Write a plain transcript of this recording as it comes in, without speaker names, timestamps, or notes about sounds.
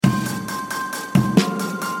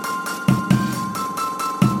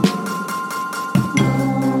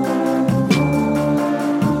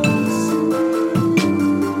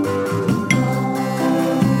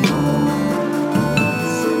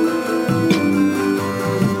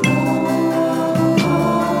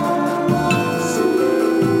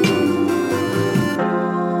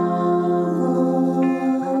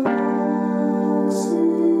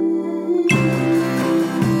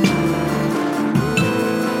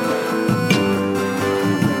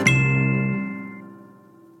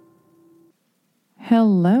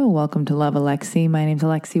Hello, welcome to Love Alexi. My name's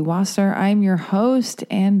Alexi Wasser. I'm your host,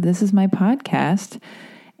 and this is my podcast.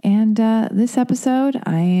 And this episode,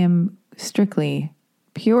 I am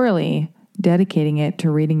purely dedicating it to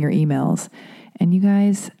reading your emails. And you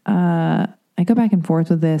guys, I go back and forth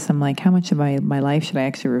with this. I'm like, how much of my life should I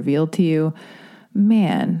actually reveal to you?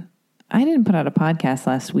 Man, I didn't put out a podcast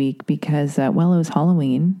last week because, it was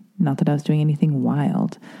Halloween. Not that I was doing anything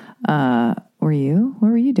wild. Were you?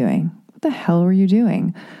 What were you doing? What the hell were you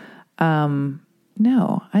doing?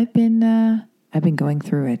 No, I've been going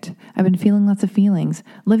through it. I've been feeling lots of feelings,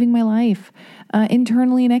 living my life,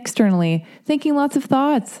 internally and externally, thinking lots of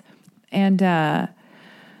thoughts. And,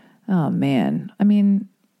 oh man,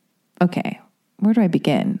 okay, where do I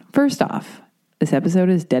begin? First off, this episode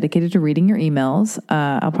is dedicated to reading your emails.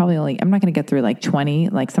 I'm not going to get through like 20.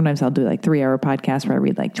 Like sometimes I'll do like 3-hour podcasts where I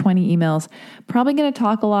read like 20 emails. Probably going to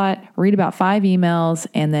talk a lot, read about 5 emails,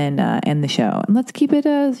 and then end the show. And let's keep it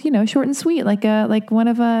short and sweet, like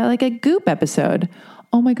a Goop episode.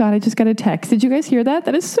 Oh my God, I just got a text. Did you guys hear that?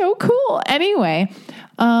 That is so cool. Anyway,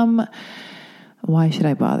 why should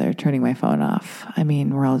I bother turning my phone off?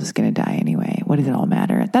 We're all just going to die anyway. What does it all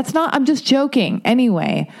matter? I'm just joking.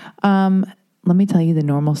 Anyway, let me tell you the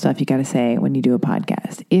normal stuff you got to say when you do a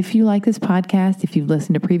podcast. If you like this podcast, if you've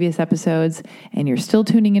listened to previous episodes and you're still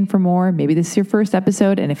tuning in for more, maybe this is your first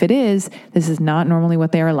episode. And if it is, this is not normally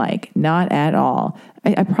what they are like. Not at all.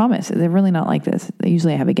 I promise. They're really not like this.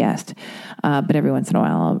 Usually I have a guest. But every once in a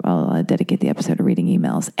while, I'll dedicate the episode to reading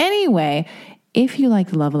emails. Anyway, if you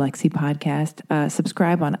like the Love Alexi podcast,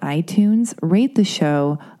 subscribe on iTunes, rate the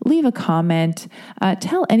show, leave a comment,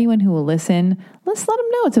 tell anyone who will listen. Let's let them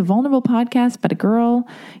know it's a vulnerable podcast about a girl,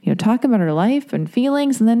 talking about her life and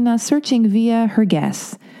feelings, and then searching via her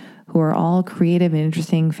guests, who are all creative and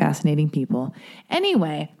interesting, fascinating people.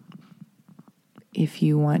 Anyway, if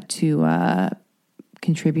you want to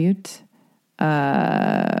contribute,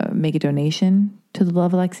 make a donation to the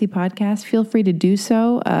Love Alexi podcast, feel free to do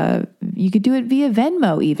so. You could do it via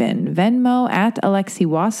Venmo even. Venmo at Alexi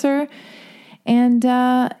Wasser. And,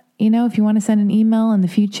 if you want to send an email in the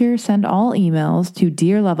future, send all emails to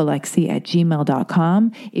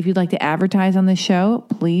dearlovealexi@gmail.com. If you'd like to advertise on the show,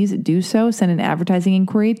 please do so. Send an advertising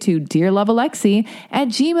inquiry to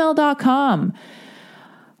dearlovealexi@gmail.com.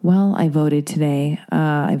 Well, I voted today.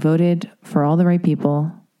 I voted for all the right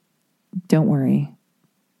people. Don't worry.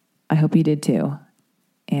 I hope you did too.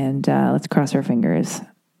 And let's cross our fingers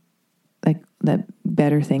that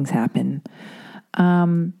better things happen.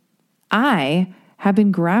 I have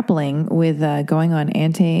been grappling with going on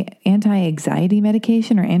anti-anxiety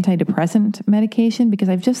medication or antidepressant medication because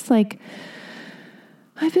I've just felt,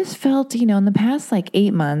 in the past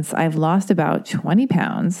 8 months, I've lost about 20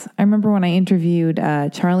 pounds. I remember when I interviewed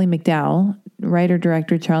Charlie McDowell,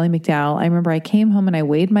 writer-director Charlie McDowell. I remember I came home and I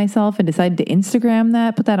weighed myself and decided to Instagram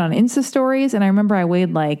that, put that on Insta stories. And I remember I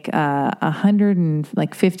weighed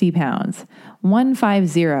 150 pounds,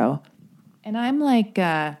 150. And I'm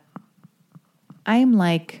 5'11",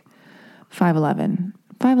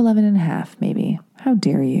 5'11 and a half, maybe. How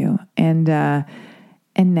dare you? And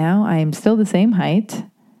now I am still the same height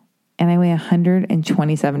and I weigh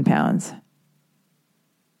 127 pounds.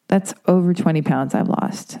 That's over 20 pounds I've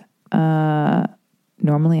lost.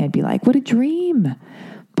 Normally I'd be like, what a dream.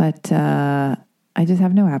 But I just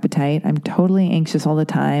have no appetite. I'm totally anxious all the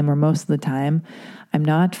time, or most of the time. I'm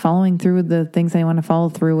not following through with the things I want to follow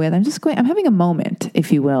through with. I'm having a moment, if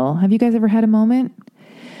you will. Have you guys ever had a moment?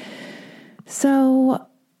 So,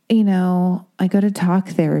 I go to talk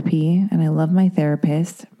therapy and I love my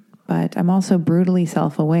therapist, but I'm also brutally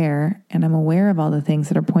self-aware, and I'm aware of all the things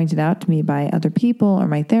that are pointed out to me by other people or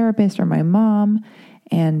my therapist or my mom.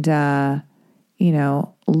 And,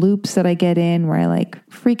 loops that I get in where I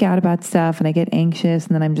freak out about stuff and I get anxious.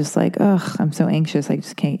 And then I'm just like, ugh, I'm so anxious. I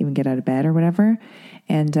just can't even get out of bed or whatever.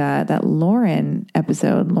 And that Lauren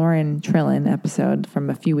Trillin episode from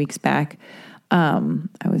a few weeks back, I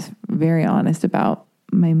was very honest about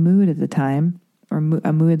my mood at the time, or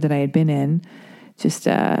a mood that I had been in, just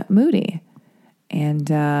moody. And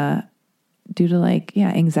due to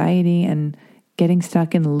anxiety and getting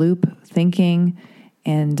stuck in the loop thinking,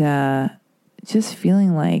 and just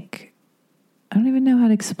feeling like, I don't even know how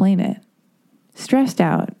to explain it. Stressed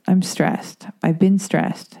out. I'm stressed. I've been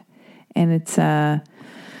stressed. And it's, I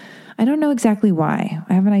don't know exactly why.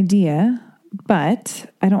 I have an idea, but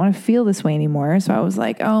I don't want to feel this way anymore. So I was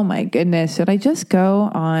like, oh my goodness, should I just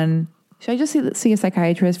see a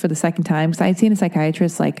psychiatrist for the second time? Because I had seen a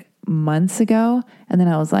psychiatrist months ago. And then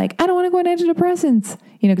I was like, I don't want to go on antidepressants,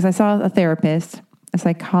 because I saw a therapist, a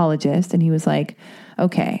psychologist, and he was like,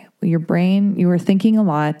 okay, your brain, you are thinking a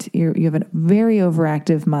lot. You have a very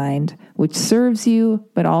overactive mind, which serves you,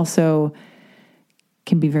 but also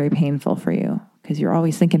can be very painful for you because you're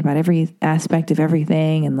always thinking about every aspect of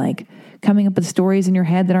everything and like coming up with stories in your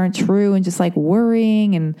head that aren't true and just like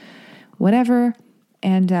worrying and whatever.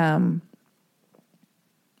 And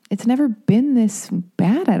it's never been this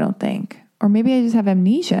bad, I don't think. Or maybe I just have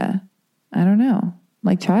amnesia. I don't know.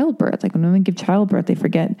 Like childbirth. Like when women give childbirth, they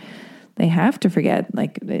forget. They have to forget.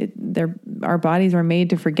 Like our bodies are made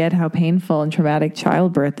to forget how painful and traumatic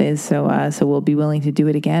childbirth is. So we'll be willing to do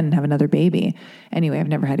it again and have another baby. Anyway, I've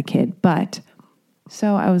never had a kid, but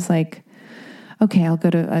so I was like, okay, I'll go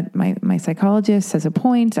to my psychologist says a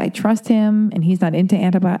point. I trust him, and he's not into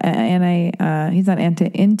he's not into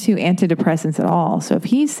antidepressants at all. So if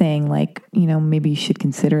he's saying like, maybe you should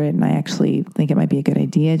consider it, and I actually think it might be a good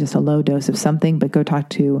idea, just a low dose of something, but go talk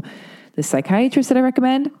to the psychiatrist that I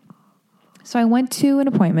recommend. So I went to an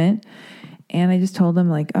appointment, and I just told them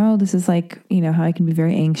like, oh, this is like, how I can be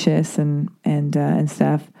very anxious and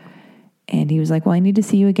stuff. And he was like, well, I need to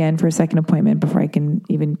see you again for a second appointment before I can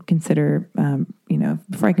even consider,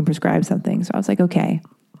 before I can prescribe something. So I was like, okay.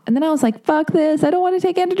 And then I was like, fuck this. I don't want to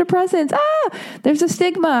take antidepressants. There's a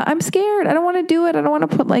stigma. I'm scared. I don't want to do it. I don't want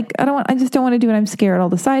to I just don't want to do it. I'm scared. All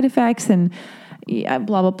the side effects and blah,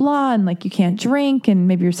 blah, blah. And like, you can't drink and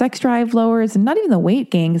maybe your sex drive lowers and not even the weight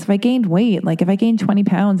gain. Because if I gained weight, like if I gained 20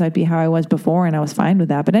 pounds, I'd be how I was before. And I was fine with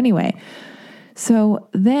that. But anyway, so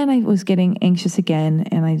then I was getting anxious again,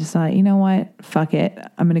 and I just thought, you know what? Fuck it.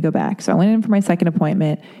 I'm going to go back. So I went in for my second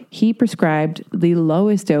appointment. He prescribed the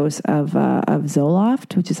lowest dose of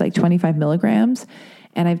Zoloft, which is like 25 milligrams.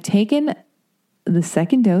 And I've taken the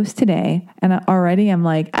second dose today, and already I'm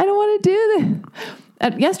like, I don't want to do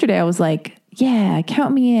this. Yesterday I was like, yeah,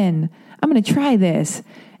 count me in. I'm going to try this.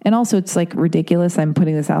 And also it's like ridiculous. I'm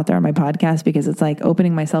putting this out there on my podcast because it's like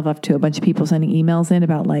opening myself up to a bunch of people sending emails in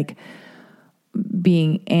about like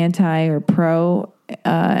being anti or pro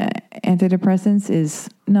antidepressants is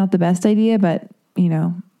not the best idea, but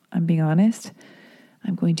I'm being honest.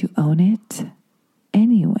 I'm going to own it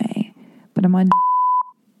anyway. But I'm on.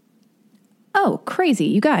 Oh, crazy,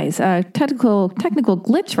 you guys! Technical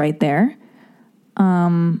glitch right there.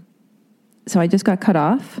 So I just got cut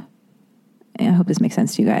off. I hope this makes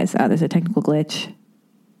sense to you guys. There's a technical glitch.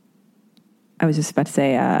 I was just about to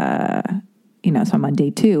say. So I'm on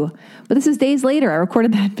day 2, but this is days later. I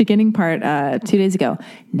recorded that beginning part 2 days ago.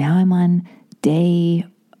 Now I'm on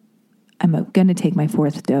I'm going to take my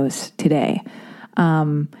 4th dose today.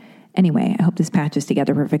 Anyway, I hope this patches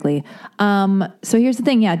together perfectly. So here's the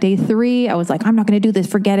thing. Yeah, day 3, I was like, I'm not going to do this.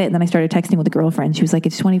 Forget it. And then I started texting with a girlfriend. She was like,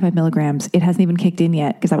 it's 25 milligrams. It hasn't even kicked in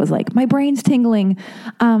yet. Because I was like, my brain's tingling.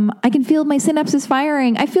 I can feel my synapses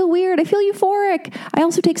firing. I feel weird. I feel euphoric. I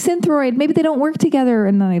also take Synthroid. Maybe they don't work together.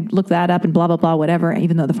 And then I looked that up and blah, blah, blah, whatever.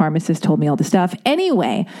 Even though the pharmacist told me all the stuff.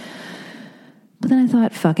 Anyway. But then I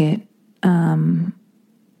thought, fuck it.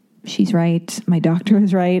 She's right. My doctor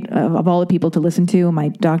is right. Of all the people to listen to, my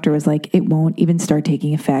doctor was like, it won't even start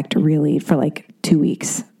taking effect really for like 2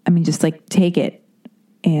 weeks. I mean, just like take it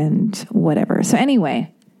and whatever. So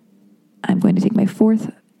anyway, I'm going to take my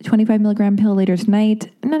 4th 25 milligram pill later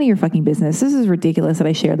tonight. None of your fucking business. This is ridiculous that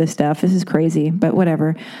I share this stuff. This is crazy, but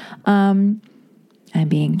whatever. I'm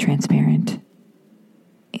being transparent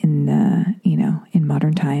in, in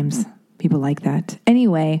modern times. People like that.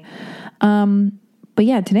 Anyway, but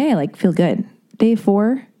yeah, today I feel good. Day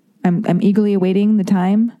 4, I'm eagerly awaiting the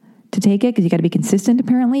time to take it because you got to be consistent.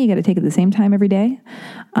 Apparently, you got to take it at the same time every day.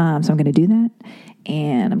 So I'm going to do that,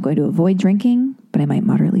 and I'm going to avoid drinking, but I might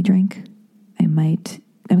moderately drink. I'm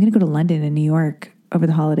going to go to London and New York over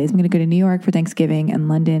the holidays. I'm going to go to New York for Thanksgiving and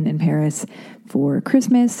London and Paris for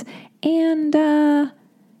Christmas, and I'm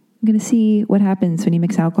going to see what happens when you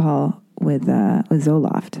mix alcohol with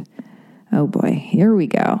Zoloft. Oh boy, here we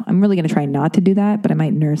go. I'm really going to try not to do that, but I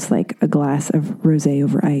might nurse like a glass of rosé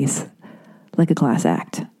over ice, like a class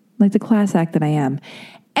act, like the class act that I am.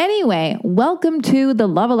 Anyway, welcome to the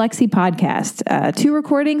Love Alexi podcast. 2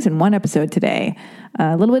 recordings and 1 episode today.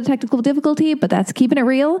 A little bit of technical difficulty, but that's keeping it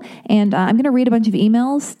real. And I'm going to read a bunch of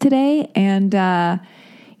emails today. And,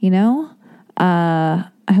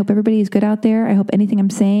 I hope everybody is good out there. I hope anything I'm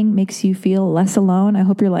saying makes you feel less alone. I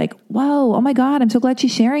hope you're like, whoa, oh my God, I'm so glad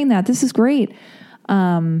she's sharing that. This is great.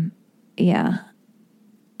 Yeah.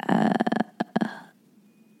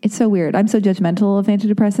 It's so weird. I'm so judgmental of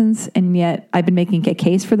antidepressants, and yet I've been making a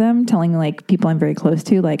case for them, telling like people I'm very close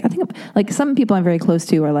to. Like I think like some people I'm very close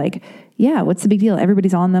to are like, yeah, what's the big deal?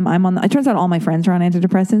 Everybody's on them. I'm on them. It turns out all my friends are on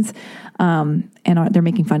antidepressants, and they're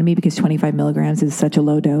making fun of me because 25 milligrams is such a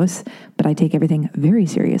low dose, but I take everything very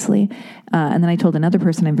seriously. And then I told another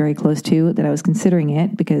person I'm very close to that I was considering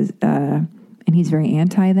it because, and he's very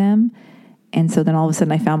anti them. And so then all of a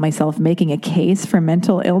sudden I found myself making a case for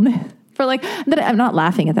mental illness. For like, I'm not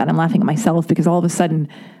laughing at that. I'm laughing at myself because all of a sudden,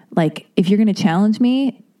 like, if you're going to challenge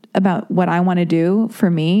me about what I want to do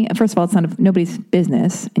for me, first of all, it's none of nobody's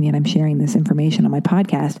business, and yet I'm sharing this information on my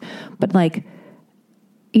podcast. But like,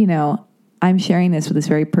 you know, I'm sharing this with this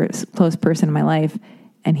very close person in my life,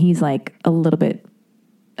 and he's like a little bit,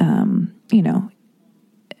 you know,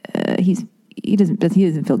 he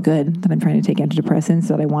doesn't feel good that I'm trying to take antidepressants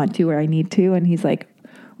that I want to or I need to, and he's like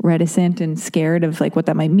reticent and scared of like what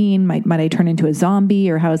that might mean. Might I turn into a zombie,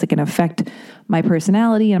 or how is it going to affect my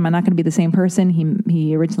personality? And am I not going to be the same person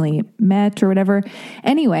he originally met or whatever?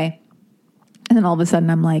 Anyway, and then all of a sudden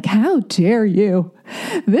I'm like, how dare you?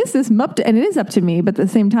 This is up to, and it is up to me, but at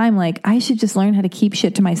the same time, like I should just learn how to keep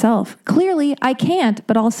shit to myself. Clearly I can't,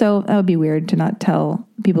 but also that would be weird to not tell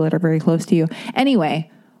people that are very close to you. Anyway,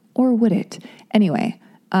 or would it? Anyway,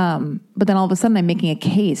 but then all of a sudden I'm making a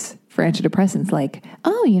case for antidepressants, like,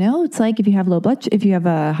 oh, you know, it's like if you have if you have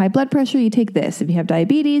a high blood pressure, you take this. If you have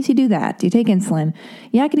diabetes, you do that. You take insulin.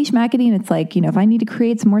 Yakety schmackety. And it's like, you know, if I need to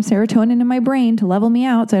create some more serotonin in my brain to level me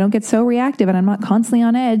out so I don't get so reactive and I'm not constantly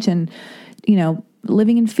on edge and, you know,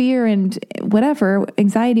 living in fear and whatever,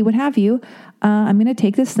 anxiety, what have you, I'm going to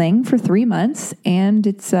take this thing for 3 months, and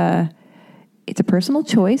it's a personal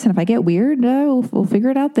choice. And if I get weird, we'll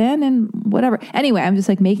figure it out then and whatever. Anyway, I'm just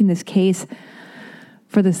like making this case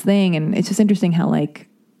for this thing. And it's just interesting how like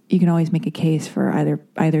you can always make a case for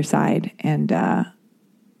either side. And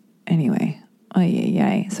anyway,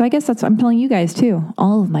 so I guess that's what I'm telling you guys too.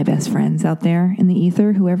 All of my best friends out there in the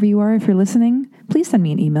ether, whoever you are, if you're listening, please send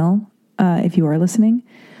me an email if you are listening.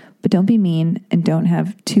 But don't be mean and don't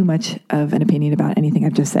have too much of an opinion about anything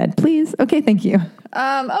I've just said. Please. Okay, thank you.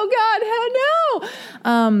 Oh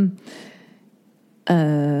God,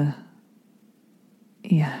 no.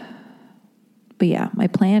 Yeah. But yeah, my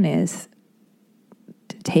plan is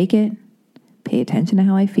to take it, pay attention to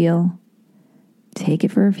how I feel, take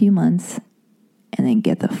it for a few months, and then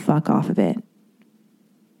get the fuck off of it.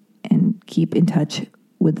 And keep in touch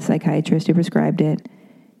with the psychiatrist who prescribed it.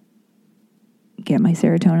 Get my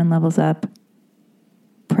serotonin levels up,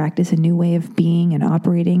 practice a new way of being and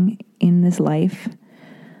operating in this life.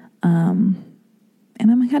 And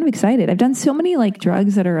I'm kind of excited. I've done so many like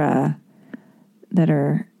drugs that are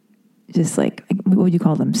just like, what would you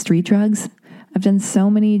call them? Street drugs. I've done so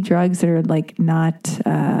many drugs that are like not,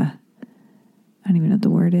 I don't even know what the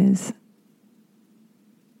word is.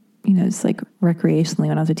 You know, it's like recreationally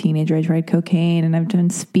when I was a teenager, I tried cocaine, and I've done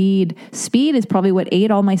speed. Speed is probably what ate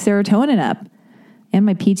all my serotonin up. And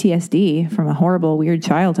my PTSD from a horrible, weird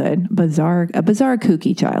childhood. A bizarre,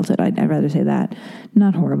 kooky childhood. I'd rather say that.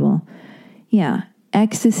 Not horrible. Yeah.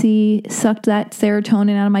 Ecstasy sucked that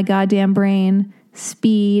serotonin out of my goddamn brain.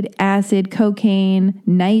 Speed, acid, cocaine,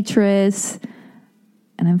 nitrous.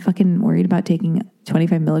 And I'm fucking worried about taking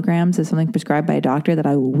 25 milligrams of something prescribed by a doctor that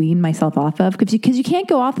I will wean myself off of. Because you can't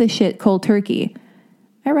go off this shit cold turkey.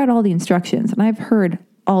 I read all the instructions, and I've heard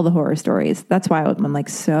all the horror stories. That's why I'm like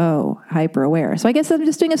so hyper aware. So I guess I'm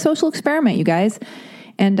just doing a social experiment, you guys.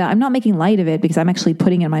 And I'm not making light of it because I'm actually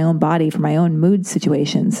putting in my own body for my own mood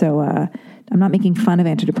situation. So I'm not making fun of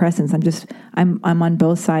antidepressants. I'm on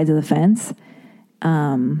both sides of the fence.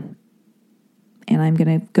 And I'm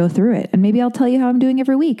going to go through it. And maybe I'll tell you how I'm doing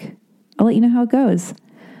every week. I'll let you know how it goes.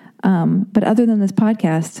 But other than this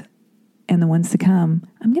podcast and the ones to come,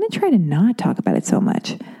 I'm going to try to not talk about it so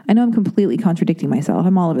much. I know I'm completely contradicting myself.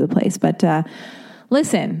 I'm all over the place. But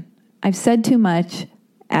listen, I've said too much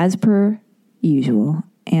as per usual.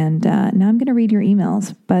 And now I'm going to read your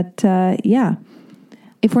emails. But yeah,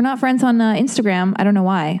 if we're not friends on Instagram, I don't know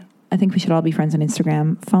why. I think we should all be friends on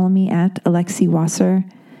Instagram. Follow me at Alexi Wasser.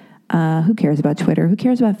 Who cares about Twitter? Who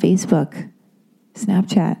cares about Facebook?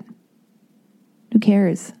 Snapchat? Who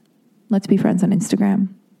cares? Let's be friends on Instagram.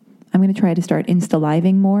 I'm going to try to start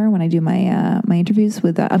Insta-living more when I do my my interviews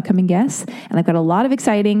with upcoming guests. And I've got a lot of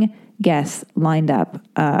exciting guests lined up.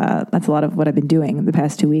 That's a lot of what I've been doing the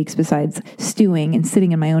past 2 weeks, besides stewing and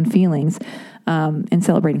sitting in my own feelings and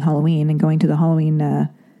celebrating Halloween and going to the Halloween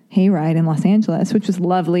hayride in Los Angeles, which was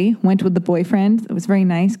lovely. Went with the boyfriend. It was very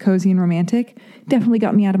nice, cozy, and romantic. Definitely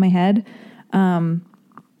got me out of my head.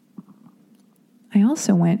 I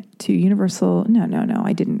also went to Universal. No,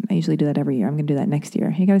 I didn't. I usually do that every year. I'm going to do that next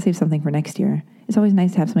year. You got to save something for next year. It's always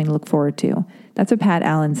nice to have something to look forward to. That's what Pat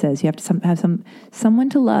Allen says. You have to have someone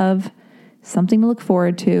to love, something to look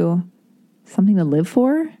forward to, something to live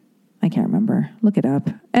for. I can't remember. Look it up.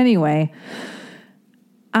 Anyway,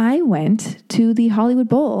 I went to the Hollywood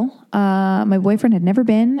Bowl. My boyfriend had never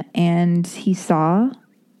been, and he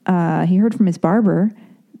heard from his barber,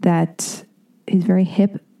 that his very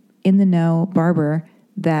hip, in the know barber,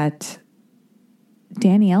 that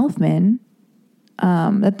Danny Elfman,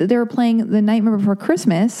 that they were playing The Nightmare Before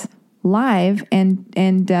Christmas live,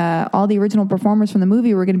 and all the original performers from the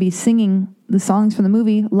movie were going to be singing the songs from the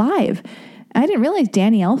movie live. I didn't realize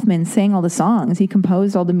Danny Elfman sang all the songs. He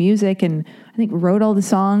composed all the music and I think wrote all the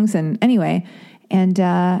songs. And anyway, and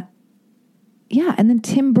and then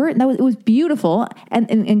Tim Burton. It was beautiful and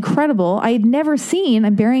incredible. I had never seen,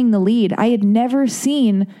 I'm burying the lead, I had never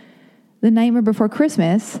seen The Nightmare Before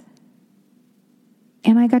Christmas.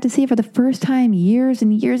 And I got to see it for the first time years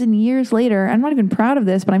and years and years later. I'm not even proud of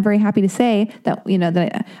this, but I'm very happy to say that,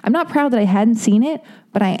 I'm not proud that I hadn't seen it,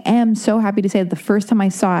 but I am so happy to say that the first time I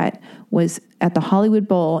saw it was at the Hollywood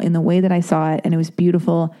Bowl in the way that I saw it, and it was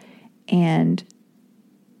beautiful. And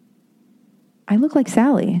I look like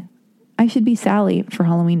Sally. I should be Sally for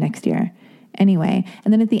Halloween next year. Anyway,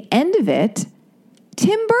 and then at the end of it,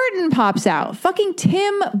 Tim Burton pops out. Fucking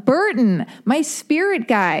Tim Burton, my spirit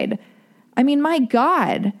guide. I mean, my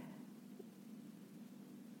God.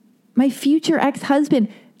 My future ex-husband,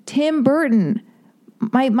 Tim Burton.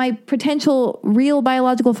 My potential real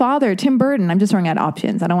biological father, Tim Burton. I'm just throwing out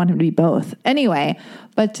options. I don't want him to be both. Anyway,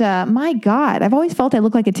 but my God, I've always felt I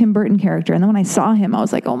look like a Tim Burton character. And then when I saw him, I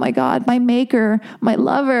was like, oh my God, my maker, my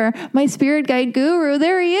lover, my spirit guide guru.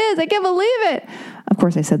 There he is. I can't believe it. Of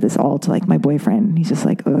course, I said this all to like my boyfriend. He's just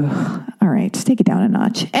like, ugh, all right, just take it down a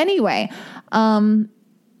notch. Anyway,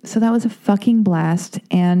 so that was a fucking blast.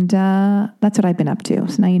 And that's what I've been up to.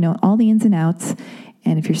 So now you know all the ins and outs.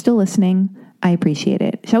 And if you're still listening, I appreciate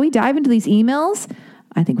it. Shall we dive into these emails?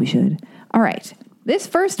 I think we should. All right. This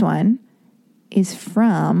first one is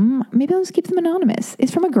from, maybe I'll just keep them anonymous.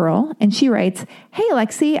 It's from a girl, and she writes, "Hey,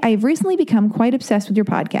 Lexi, I have recently become quite obsessed with your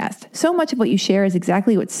podcast. So much of what you share is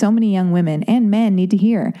exactly what so many young women and men need to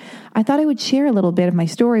hear. I thought I would share a little bit of my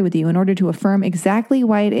story with you in order to affirm exactly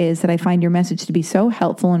why it is that I find your message to be so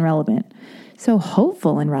helpful and relevant. So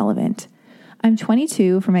hopeful and relevant. I'm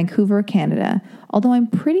 22 from Vancouver, Canada. Although I'm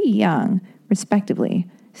pretty young, respectively,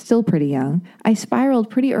 still pretty young, I spiraled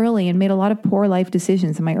pretty early and made a lot of poor life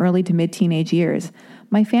decisions in my early to mid-teenage years.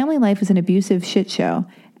 My family life was an abusive shit show,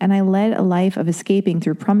 and I led a life of escaping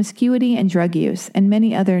through promiscuity and drug use and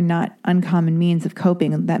many other not uncommon means of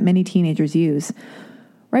coping that many teenagers use.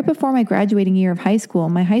 Right before my graduating year of high school,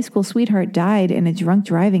 my high school sweetheart died in a drunk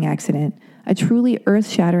driving accident, a truly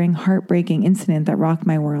earth-shattering, heartbreaking incident that rocked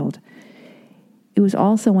my world. It was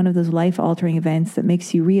also one of those life-altering events that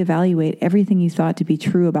makes you reevaluate everything you thought to be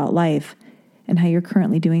true about life and how you're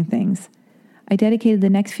currently doing things. I dedicated the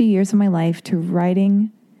next few years of my life to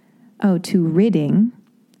ridding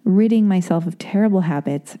myself of terrible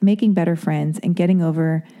habits, making better friends, and getting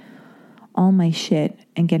over all my shit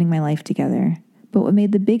and getting my life together. But what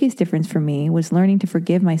made the biggest difference for me was learning to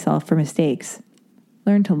forgive myself for mistakes,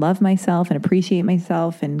 learn to love myself and appreciate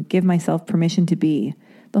myself and give myself permission to be.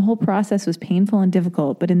 The whole process was painful and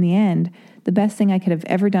difficult, but in the end, the best thing I could have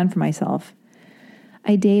ever done for myself.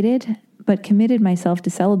 I dated, but committed myself to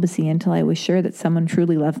celibacy until I was sure that someone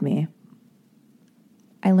truly loved me.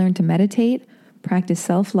 I learned to meditate, practice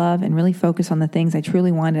self-love, and really focus on the things I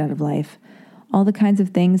truly wanted out of life. All the kinds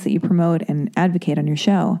of things that you promote and advocate on your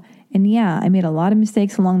show. And yeah, I made a lot of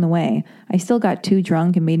mistakes along the way. I still got too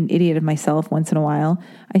drunk and made an idiot of myself once in a while.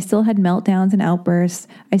 I still had meltdowns and outbursts.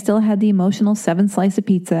 I still had the emotional 7th slice of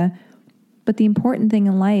pizza. But the important thing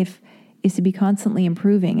in life is to be constantly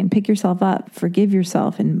improving and pick yourself up, forgive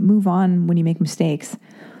yourself, and move on when you make mistakes.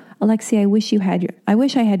 Alexi, I wish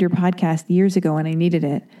I had your podcast years ago when I needed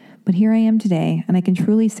it. But here I am today, and I can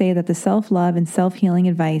truly say that the self-love and self-healing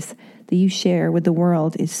advice that you share with the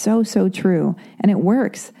world is so, so true, and it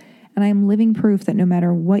works. And I am living proof that no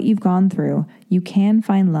matter what you've gone through, you can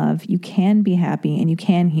find love, you can be happy, and you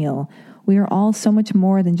can heal. We are all so much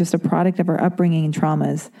more than just a product of our upbringing and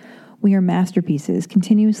traumas. We are masterpieces,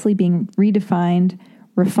 continuously being redefined,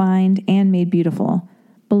 refined, and made beautiful.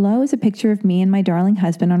 Below is a picture of me and my darling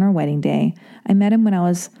husband on our wedding day. I met him when I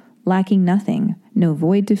was lacking nothing, no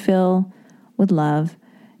void to fill with love,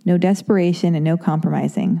 no desperation, and no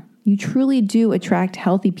compromising. You truly do attract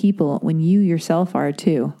healthy people when you yourself are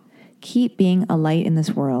too. Keep being a light in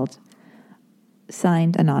this world.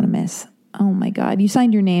 Signed, Anonymous. Oh my God. You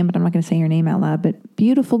signed your name, but I'm not going to say your name out loud, but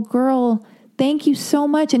beautiful girl. Thank you so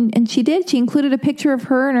much. And she did. She included a picture of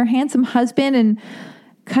her and her handsome husband and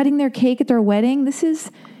cutting their cake at their wedding. This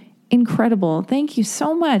is incredible. Thank you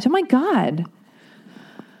so much. Oh my God.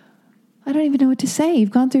 I don't even know what to say.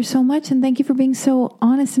 You've gone through so much, and thank you for being so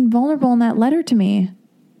honest and vulnerable in that letter to me.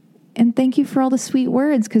 And thank you for all the sweet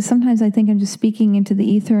words, because sometimes I think I'm just speaking into the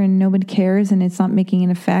ether and nobody cares and it's not making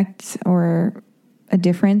an effect or a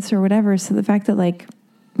difference or whatever. So the fact that, like,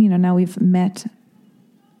 you know, now we've met,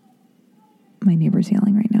 my neighbor's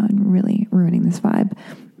yelling right now and really ruining this vibe.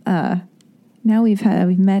 Now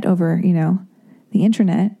we've met over, you know, the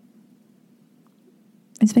internet.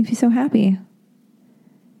 It just makes me so happy.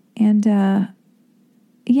 And,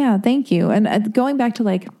 yeah, thank you. And going back to,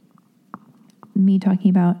 like, me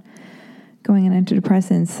talking about going on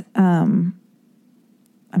antidepressants, I'm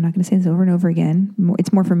not going to say this over and over again.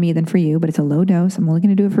 It's more for me than for you, but it's a low dose. I'm only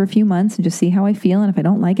going to do it for a few months and just see how I feel. And if I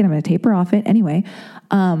don't like it, I'm going to taper off it. Anyway,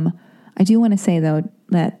 I do want to say, though,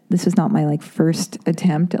 that this was not my, like, first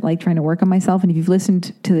attempt at, like, trying to work on myself. And if you've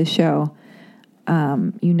listened to this show,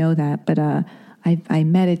 you know that. But I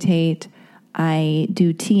meditate. I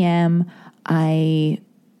do TM. I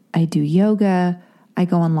do yoga. I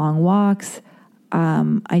go on long walks.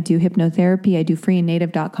 I do hypnotherapy. I do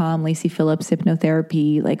freeandnative.com, Lacey Phillips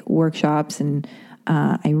hypnotherapy, like, workshops, and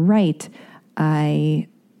I write. I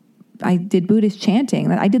did Buddhist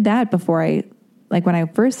chanting. I did that before when I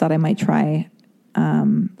first thought I might try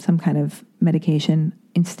some kind of medication.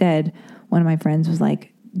 Instead, one of my friends was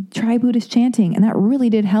like, try Buddhist chanting. And that really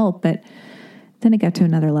did help. But then it got to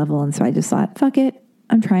another level. And so I just thought, fuck it.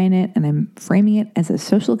 I'm trying it. And I'm framing it as a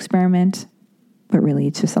social experiment. But really,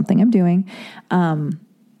 it's just something I'm doing. So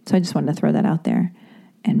I just wanted to throw that out there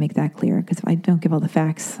and make that clear. Because if I don't give all the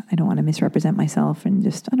facts, I don't want to misrepresent myself. And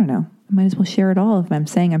just, I don't know, I might as well share it all if I'm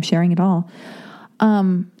saying I'm sharing it all.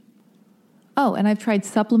 Oh, and I've tried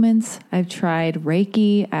supplements. I've tried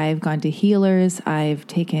Reiki. I've gone to healers. I've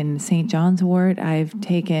taken St. John's wort. I've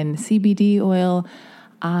taken CBD oil.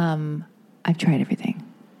 I've tried everything.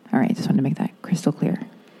 All right, just wanted to make that crystal clear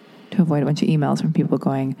to avoid a bunch of emails from people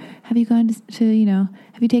going, have you gone to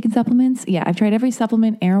have you taken supplements? Yeah, I've tried every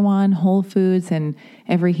supplement, Erewhon, Whole Foods, and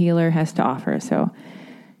every healer has to offer. So,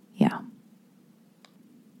 yeah.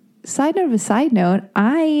 Side note of a side note,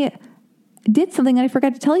 I did something that I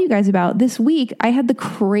forgot to tell you guys about. This week, I had the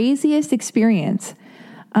craziest experience.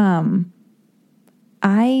 Oh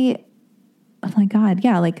my God,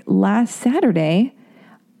 yeah, like last Saturday,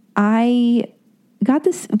 I got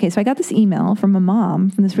this email from a mom,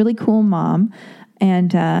 from this really cool mom,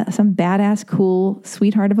 and some badass, cool,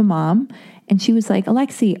 sweetheart of a mom. And she was like,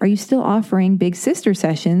 Alexi, are you still offering Big Sister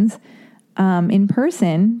sessions in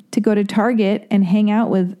person to go to Target and hang out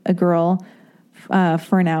with a girl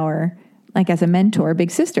for an hour, like as a mentor,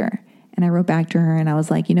 Big Sister? And I wrote back to her and I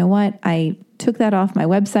was like, you know what? I took that off my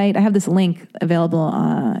website. I have this link available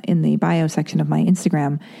in the bio section of my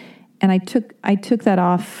Instagram. And I took that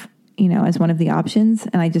off, as one of the options.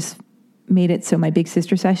 And I just made it so my Big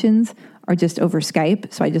Sister sessions are just over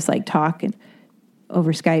Skype. So I just like talk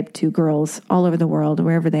over Skype to girls all over the world,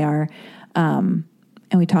 wherever they are. And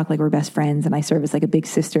we talk like we're best friends, and I serve as like a big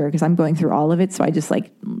sister because I'm going through all of it. So I just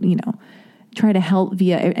try to help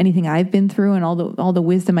via anything I've been through and all the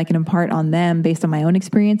wisdom I can impart on them based on my own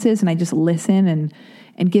experiences. And I just listen and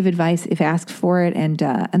give advice if asked for it. And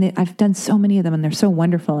I've done so many of them, and they're so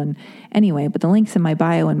wonderful. And anyway, but the link's in my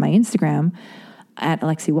bio and my Instagram at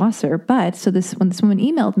Alexi Wasser. But so when this woman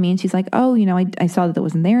emailed me and she's like, oh, I saw that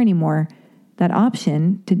wasn't there anymore, that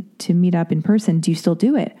option to meet up in person. Do you still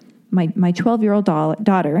do it? My 12-year-old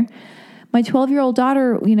daughter,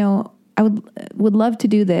 I would love to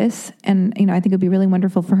do this. And, I think it'd be really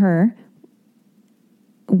wonderful for her.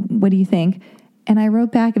 What do you think? And I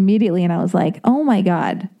wrote back immediately and I was like, oh my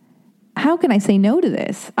God, how can I say no to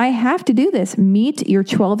this? I have to do this. Meet your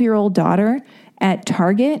 12-year-old daughter at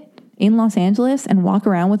Target in Los Angeles and walk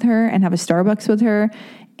around with her and have a Starbucks with her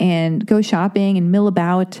and go shopping and mill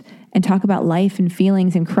about and talk about life and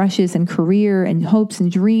feelings and crushes and career and hopes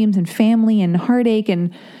and dreams and family and heartache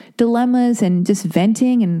and dilemmas and just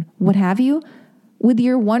venting and what have you with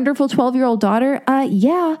your wonderful 12-year-old daughter.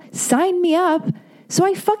 Yeah, sign me up. So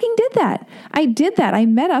I fucking did that. I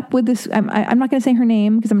met up with this, I'm not going to say her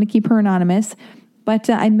name because I'm going to keep her anonymous, but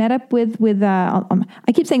I met up with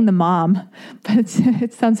I keep saying the mom, but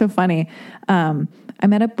it sounds so funny. I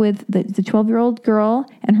met up with the 12-year-old girl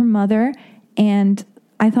and her mother, and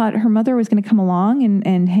I thought her mother was going to come along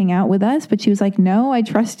and hang out with us, but she was like, no, I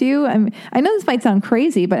trust you. I know this might sound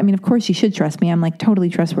crazy, but of course you should trust me. I'm like totally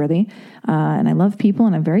trustworthy. And I love people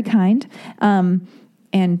and I'm very kind.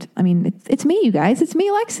 And I mean, it's me, you guys. It's me,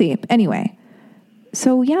 Lexi. Anyway,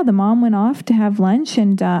 so yeah, the mom went off to have lunch,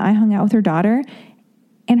 and I hung out with her daughter.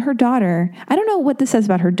 And her daughter, I don't know what this says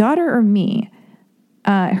about her daughter or me.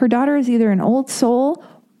 Her daughter is either an old soul,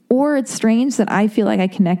 or it's strange that I feel like I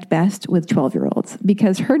connect best with 12-year-olds,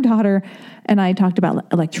 because her daughter and I talked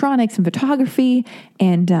about electronics and photography,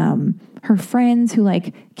 and her friends who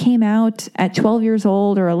like came out at 12 years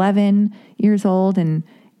old or 11 years old, and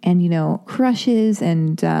you know, crushes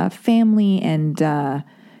and family, and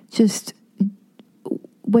just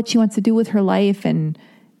what she wants to do with her life, and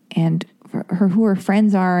who her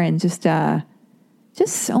friends are, and just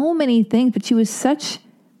so many things. But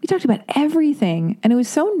we talked about everything, and it was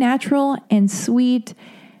so natural and sweet,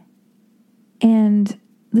 and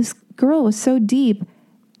this girl was so deep,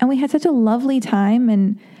 and we had such a lovely time.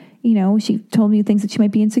 And you know, she told me things that she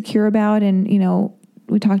might be insecure about, and you know,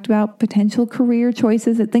 we talked about potential career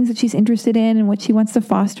choices, that things that she's interested in and what she wants to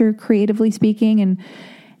foster creatively speaking, and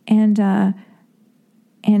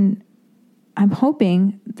I'm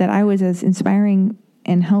hoping that I was as inspiring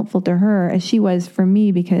and helpful to her as she was for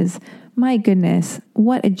me, because my goodness,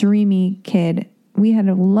 what a dreamy kid. We had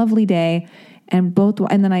a lovely day, and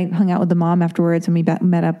then I hung out with the mom afterwards, and we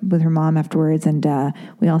met up with her mom afterwards, and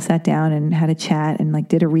we all sat down and had a chat and like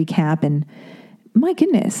did a recap. And my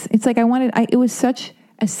goodness, it's like it was such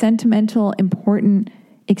a sentimental, important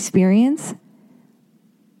experience.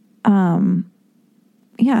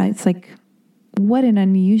 Yeah, it's like, what an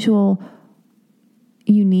unusual,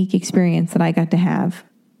 unique experience that I got to have.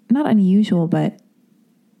 Not unusual, but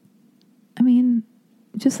I mean,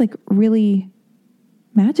 just like really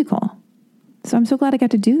magical. So I'm so glad I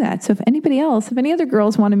got to do that. So if any other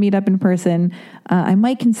girls want to meet up in person, I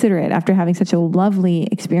might consider it after having such a lovely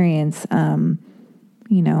experience, you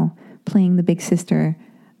know, playing the big sister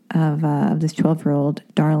of this 12-year-old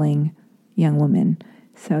darling young woman.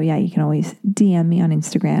 So yeah, you can always DM me on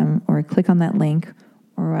Instagram, or click on that link,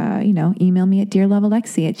 or, you know, email me at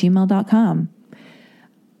dearlovealexi@gmail.com.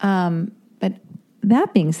 But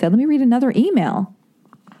that being said, let me read another email.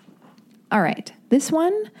 All right. This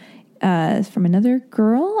one is from another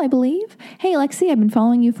girl, I believe. Hey, Lexi, I've been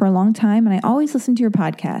following you for a long time, and I always listen to your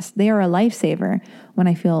podcast. They are a lifesaver when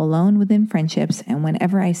I feel alone within friendships and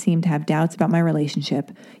whenever I seem to have doubts about my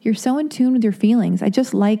relationship. You're so in tune with your feelings. I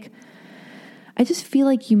just feel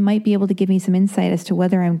like you might be able to give me some insight as to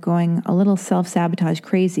whether I'm going a little self-sabotage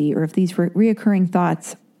crazy, or if these reoccurring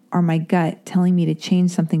thoughts are my gut telling me to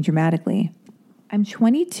change something dramatically. I'm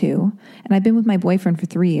 22, and I've been with my boyfriend for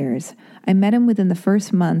 3 years. I met him within the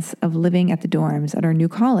first months of living at the dorms at our new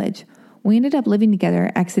college. We ended up living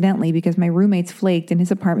together accidentally because my roommates flaked and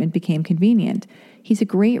his apartment became convenient. He's a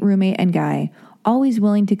great roommate and guy, always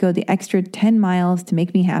willing to go the extra 10 miles to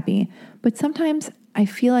make me happy, but sometimes I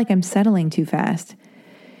feel like I'm settling too fast.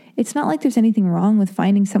 It's not like there's anything wrong with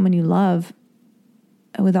finding someone you love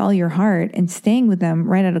with all your heart and staying with them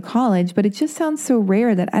right out of college, but it just sounds so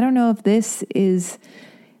rare that I don't know if this is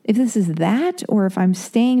that, or if I'm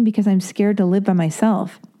staying because I'm scared to live by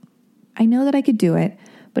myself. I know that I could do it,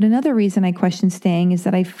 but another reason I question staying is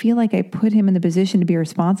that I feel like I put him in the position to be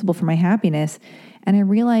responsible for my happiness, and I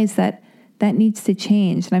realize that needs to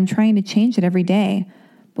change, and I'm trying to change it every day.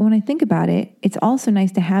 But when I think about it, it's also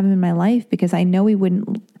nice to have him in my life, because I know he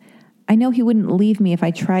wouldn't leave me if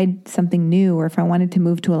I tried something new, or if I wanted to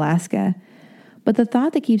move to Alaska. But the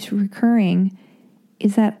thought that keeps recurring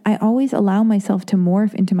is that I always allow myself to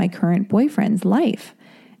morph into my current boyfriend's life.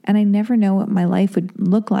 And I never know what my life would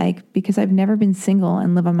look like, because I've never been single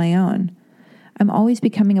and live on my own. I'm always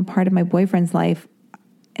becoming a part of my boyfriend's life,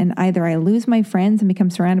 and either I lose my friends and become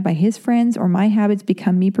surrounded by his friends, or my habits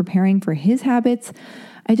become me preparing for his habits.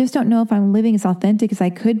 I just don't know if I'm living as authentic as I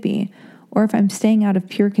could be, or if I'm staying out of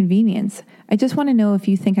pure convenience. I just want to know if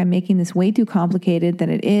you think I'm making this way too complicated than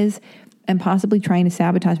it is, and possibly trying to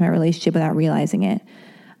sabotage my relationship without realizing it.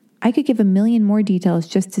 I could give a million more details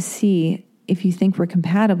just to see if you think we're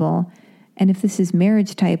compatible, and if this is a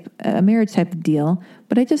marriage type of deal,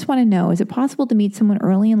 but I just want to know, is it possible to meet someone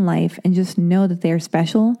early in life and just know that they're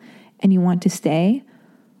special and you want to stay?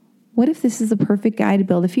 What if this is the perfect guy to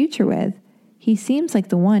build a future with? He seems like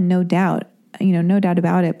the one, no doubt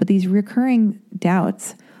about it, but these recurring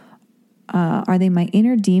doubts, are they my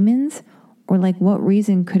inner demons, or like what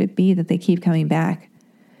reason could it be that they keep coming back?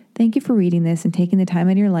 Thank you for reading this and taking the time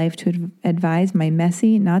out of your life to advise my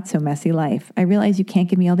messy, not so messy life. I realize you can't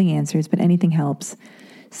give me all the answers, but anything helps.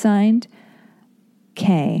 Signed,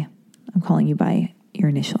 K. I'm calling you by your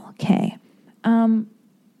initial, K.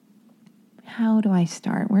 How do I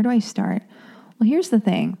start? Where do I start? Well, here's the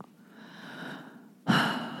thing.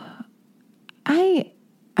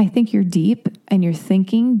 I I think you're deep and you're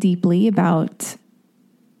thinking deeply about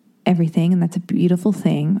everything, and that's a beautiful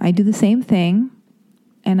thing. I do the same thing,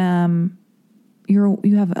 and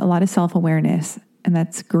you have a lot of self-awareness, and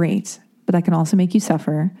that's great, but that can also make you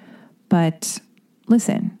suffer. But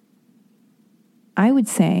listen, I would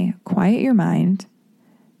say quiet your mind,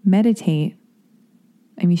 meditate.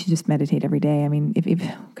 I mean, you should just meditate every day. I mean,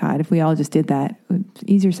 if we all just did that, it's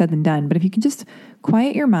easier said than done. But if you can just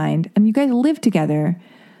quiet your mind and you guys live together,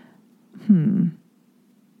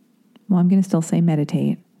 well, I'm going to still say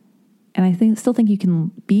meditate. And I still think you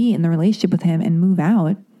can be in the relationship with him and move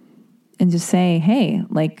out and just say, hey,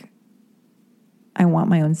 like, I want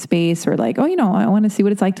my own space, or like, oh, I want to see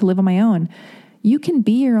what it's like to live on my own. You can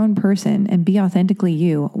be your own person and be authentically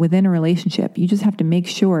you within a relationship. You just have to make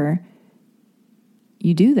sure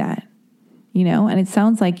you do that, and it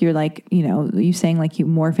sounds like you're like, you saying like you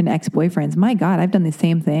morph into ex-boyfriends. My God, I've done the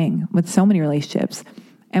same thing with so many relationships.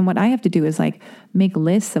 And what I have to do is like make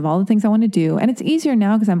lists of all the things I want to do. And it's easier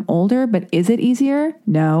now because I'm older, but is it easier?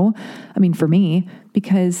 No. I mean, for me,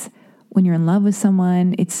 because when you're in love with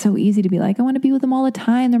someone, it's so easy to be like, I want to be with them all the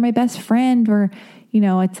time. They're my best friend. Or,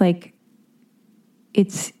 it's like,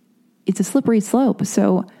 it's a slippery slope.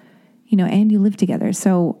 So, and you live together.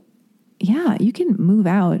 So yeah, you can move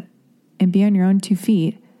out and be on your own 2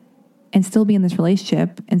 feet and still be in this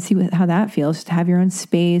relationship and see how that feels, just to have your own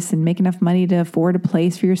space and make enough money to afford a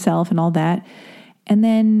place for yourself and all that. And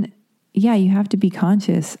then, yeah, you have to be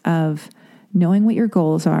conscious of knowing what your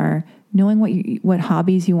goals are, knowing what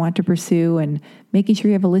hobbies you want to pursue, and making sure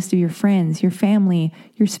you have a list of your friends, your family,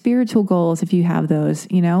 your spiritual goals, if you have those,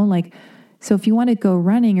 so if you want to go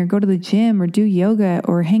running or go to the gym or do yoga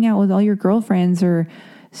or hang out with all your girlfriends or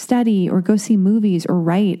study or go see movies or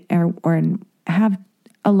write or have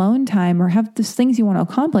alone time or have those things you want to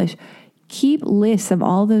accomplish, keep lists of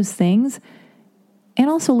all those things, and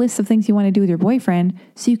also lists of things you want to do with your boyfriend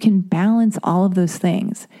so you can balance all of those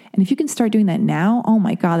things. And if you can start doing that now, oh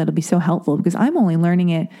my God, that'll be so helpful, because I'm only learning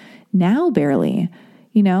it now barely,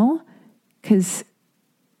 because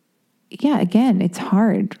yeah, again, it's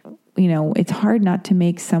hard, it's hard not to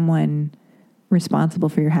make someone responsible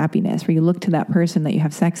for your happiness, where you look to that person that you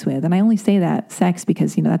have sex with. And I only say that sex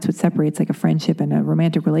because, that's what separates like a friendship and a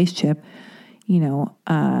romantic relationship.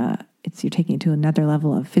 It's, you're taking it to another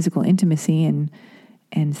level of physical intimacy and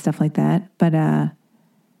stuff like that. But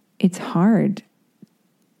it's hard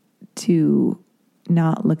to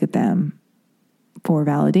not look at them for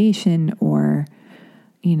validation, or,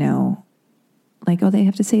 like, oh, they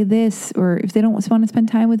have to say this, or if they don't want to spend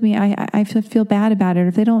time with me, I feel bad about it. Or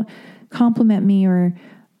if they don't compliment me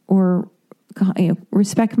or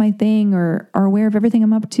respect my thing, or are aware of everything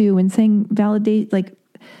I'm up to and saying validate, like,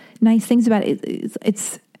 nice things about it.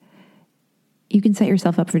 It's you can set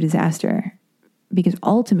yourself up for disaster, because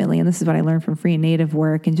ultimately, and this is what I learned from free and native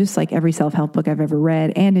work and just like every self-help book I've ever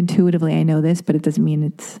read, and intuitively I know this, but it doesn't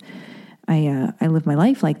mean I live my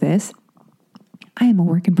life like this. I am a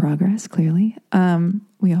work in progress, clearly.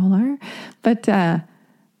 We all are. But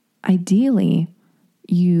ideally,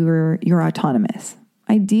 you're autonomous.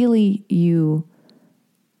 Ideally, you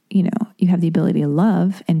have the ability to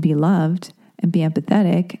love and be loved and be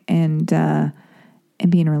empathetic and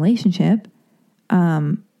be in a relationship.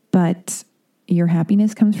 But your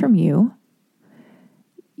happiness comes from you.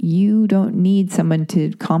 You don't need someone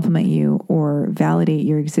to compliment you or validate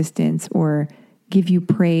your existence or give you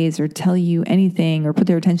praise or tell you anything or put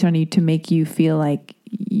their attention on you to make you feel like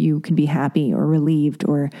you can be happy or relieved,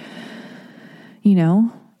 or,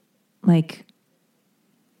 like,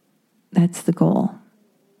 that's the goal.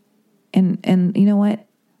 And you know what?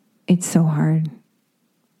 It's so hard,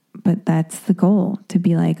 but that's the goal, to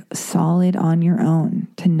be like solid on your own,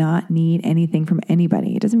 to not need anything from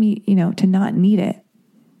anybody. It doesn't mean, to not need it.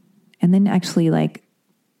 And then actually, like,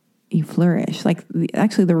 you flourish. Like,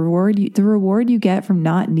 the reward you get from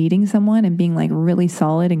not needing someone and being like really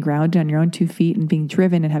solid and grounded on your own 2 feet and being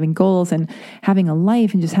driven and having goals and having a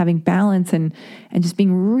life and just having balance and just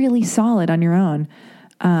being really solid on your own.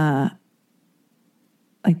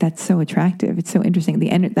 Like, that's so attractive. It's so interesting.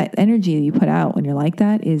 That energy that you put out when you're like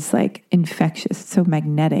that is like infectious. It's so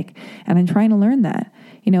magnetic. And I'm trying to learn that,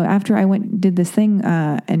 after I did this thing,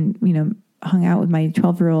 and, hung out with my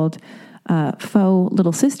 12-year-old faux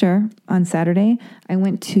little sister on Saturday. I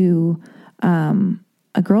went to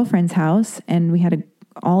a girlfriend's house, and we had an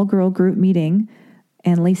all-girl group meeting,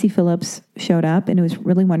 and Lacey Phillips showed up, and it was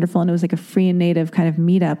really wonderful. And it was like a free and native kind of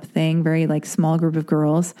meetup thing, very like small group of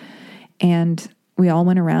girls. And we all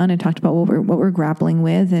went around and talked about what we're grappling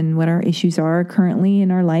with and what our issues are currently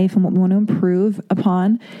in our life and what we want to improve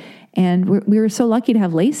upon. And we were so lucky to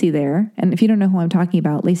have Lacey there. And if you don't know who I'm talking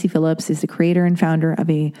about, Lacey Phillips is the creator and founder of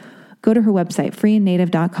go to her website,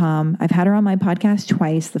 freeandnative.com. I've had her on my podcast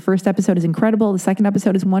twice. The first episode is incredible. The second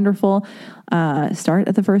episode is wonderful. Start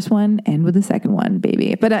at the first one, end with the second one,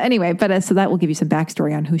 baby. But anyway, so that will give you some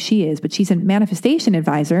backstory on who she is. But she's a manifestation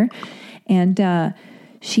advisor, and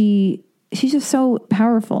she's just so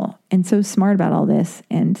powerful and so smart about all this,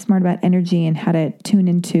 and smart about energy and how to tune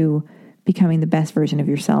into becoming the best version of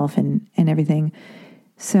yourself and everything.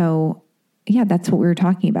 So yeah, that's what we were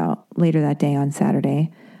talking about later that day on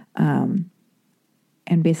Saturday.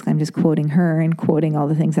 And basically I'm just quoting her and quoting all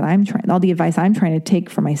the things that all the advice I'm trying to take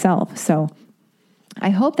for myself. So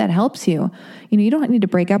I hope that helps you. You don't need to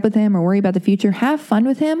break up with him or worry about the future. Have fun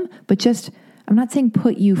with him, but just, I'm not saying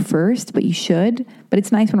put you first, but you should. But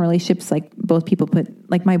it's nice when relationships, like both people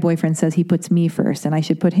like my boyfriend says he puts me first and I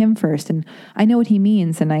should put him first. And I know what he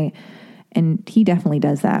means. And he definitely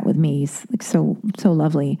does that with me. He's like so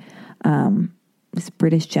lovely. This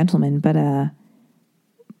British gentleman, but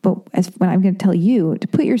when I'm going to tell you to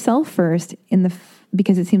put yourself first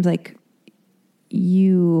because it seems like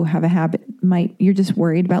you have a habit, you're just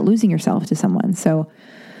worried about losing yourself to someone. So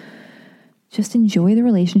just enjoy the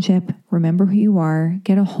relationship. Remember who you are,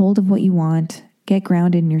 get a hold of what you want, get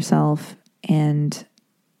grounded in yourself, and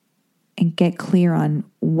get clear on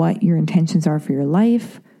what your intentions are for your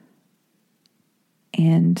life.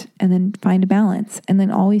 And then find a balance, and then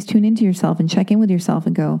always tune into yourself and check in with yourself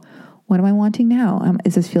and go, what am I wanting now?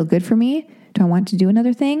 Does this feel good for me? Do I want to do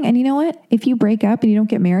another thing? And you know what? If you break up and you don't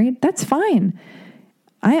get married, that's fine.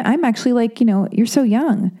 I'm actually like, you're so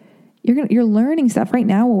young. You're learning stuff right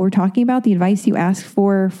now. What we're talking about, the advice you asked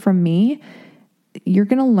for from me, you're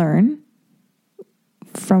going to learn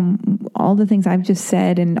from all the things I've just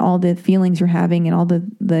said and all the feelings you're having and all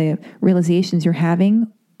the realizations you're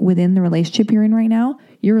having within the relationship you're in right now.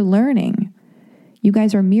 You're learning. You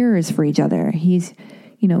guys are mirrors for each other.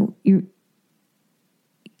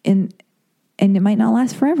 And it might not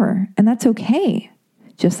last forever, and that's okay.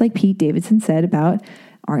 Just like Pete Davidson said about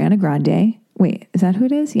Ariana Grande. Wait, is that who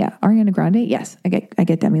it is? Yeah, Ariana Grande. Yes, I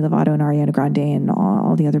get Demi Lovato and Ariana Grande and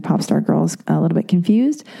all the other pop star girls a little bit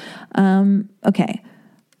confused. Okay,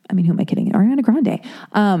 I mean, who am I kidding? Ariana Grande.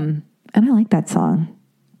 And I like that song.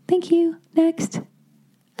 Thank you. Next.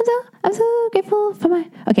 I'm so grateful for my.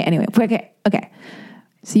 Okay. Anyway. Okay.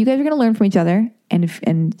 So you guys are going to learn from each other,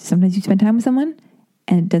 and sometimes you spend time with someone,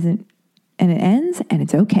 and it ends, and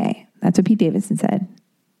it's okay. That's what Pete Davidson said.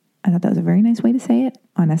 I thought that was a very nice way to say it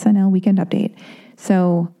on SNL Weekend Update.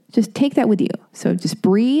 So just take that with you. So just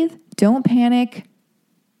breathe. Don't panic.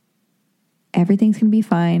 Everything's going to be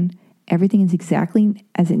fine. Everything is exactly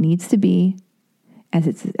as it needs to be, as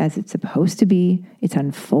it's supposed to be. It's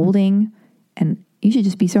unfolding, and you should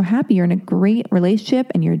just be so happy. You're in a great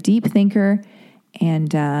relationship, and you're a deep thinker,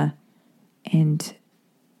 and it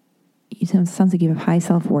sounds like you have high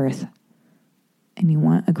self-worth, and you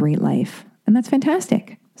want a great life, and that's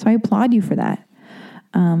fantastic. So I applaud you for that.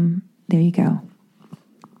 There you go.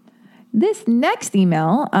 This next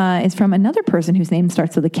email is from another person whose name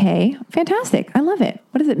starts with a K. Fantastic. I love it.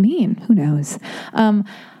 What does it mean? Who knows? Hi,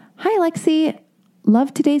 Lexi.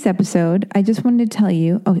 Love today's episode. I just wanted to tell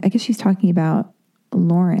you, I guess she's talking about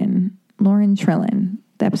Lauren Trillin,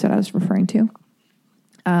 the episode I was referring to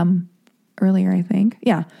earlier, I think.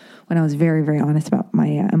 Yeah, when I was very, very honest about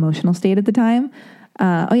my emotional state at the time.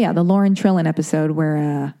 The Lauren Trillin episode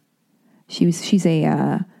where she's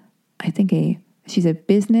a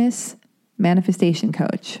business manifestation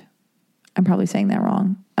coach. I'm probably saying that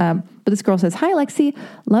wrong. But this girl says, "Hi, Lexi.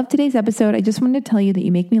 Love today's episode. I just wanted to tell you that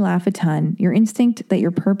you make me laugh a ton. Your instinct that your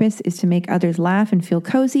purpose is to make others laugh and feel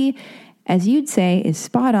cozy, as you'd say, is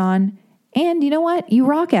spot on. And you know what? You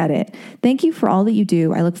rock at it. Thank you for all that you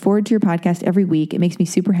do. I look forward to your podcast every week. It makes me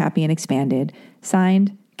super happy and expanded.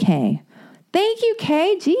 Signed, Kay." Thank you,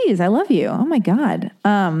 Kay. Geez, I love you. Oh my God.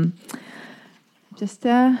 I'm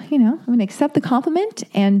going to accept the compliment,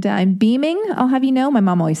 and I'm beaming. I'll have you know. My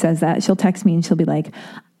mom always says that. She'll text me and she'll be like,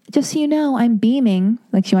 "Just so you know, I'm beaming."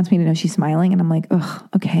 Like she wants me to know she's smiling. And I'm like, "Ugh,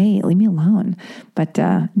 okay, leave me alone." But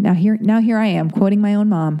now here I am quoting my own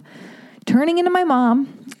mom, turning into my mom.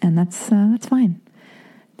 And that's fine.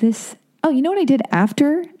 You know what I did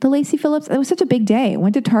after the Lacey Phillips? It was such a big day. I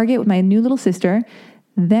went to Target with my new little sister.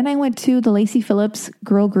 Then I went to the Lacey Phillips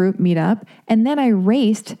girl group meetup. And then I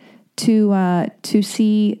raced to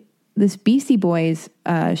see this Beastie Boys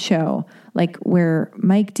show, like where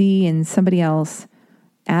Mike D and somebody else,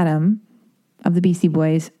 Adam of the Beastie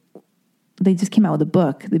Boys, they just came out with a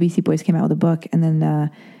book. The Beastie Boys came out with a book. And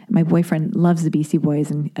then my boyfriend loves the Beastie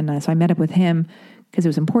Boys. And so I met up with him, because it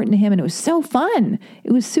was important to him, and it was so fun.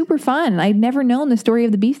 It was super fun. I'd never known the story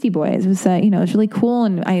of the Beastie Boys. It was, it was really cool,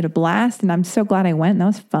 and I had a blast, and I'm so glad I went, and that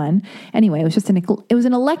was fun. Anyway, it was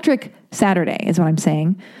an electric Saturday, is what I'm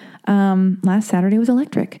saying. Last Saturday was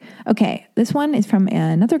electric. Okay, this one is from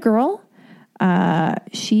another girl.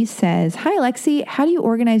 She says, "Hi, Alexi. How do you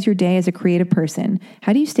organize your day as a creative person?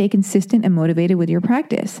 How do you stay consistent and motivated with your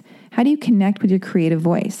practice? How do you connect with your creative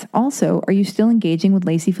voice? Also, are you still engaging with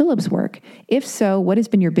Lacy Phillips' work? If so, what has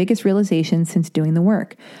been your biggest realization since doing the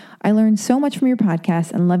work? I learned so much from your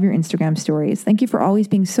podcast and love your Instagram stories. Thank you for always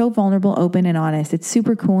being so vulnerable, open, and honest. It's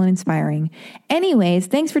super cool and inspiring. Anyways,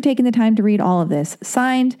 thanks for taking the time to read all of this.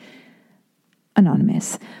 Signed,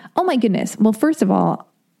 Anonymous." Oh my goodness. Well, first of all,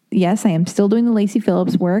 yes, I am still doing the Lacy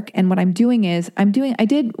Phillips work. And what I'm doing is I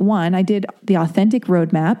did the authentic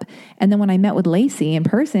roadmap. And then when I met with Lacy in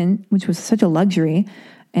person, which was such a luxury,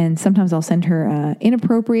 and sometimes I'll send her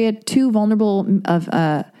inappropriate, too vulnerable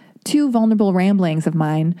ramblings of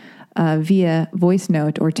mine via voice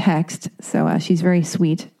note or text. So she's very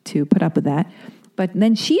sweet to put up with that. But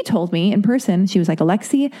then she told me in person, she was like,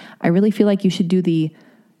 "Alexi, I really feel like you should do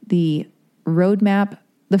the roadmap,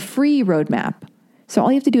 the free roadmap. So all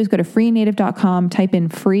you have to do is go to freenative.com, type in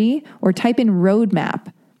free or type in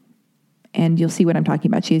roadmap, and you'll see what I'm talking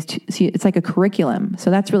about. It's like a curriculum. So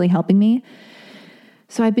that's really helping me.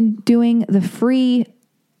 So I've been doing the free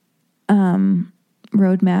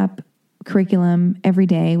roadmap curriculum every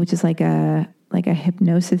day, which is like a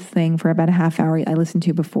hypnosis thing for about a half hour I listen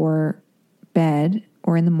to before bed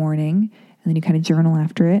or in the morning. And then you kind of journal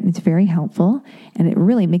after it, and it's very helpful. And it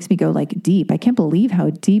really makes me go like deep. I can't believe how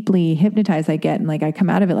deeply hypnotized I get. And like I come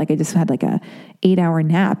out of it like I just had like a 8-hour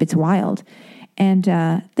nap. It's wild. And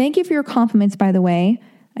thank you for your compliments, by the way.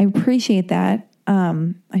 I appreciate that.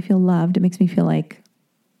 I feel loved. It makes me feel like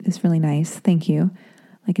it's really nice. Thank you.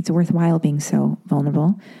 Like it's worthwhile being so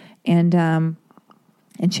vulnerable and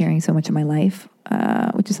sharing so much of my life,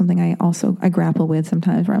 which is something I grapple with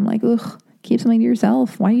sometimes, where I'm like, ugh, keep something to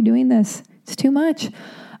yourself. Why are you doing this? It's too much.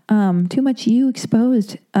 Too much you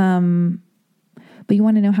exposed. But you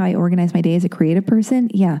want to know how I organize my day as a creative person?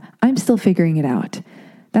 Yeah, I'm still figuring it out.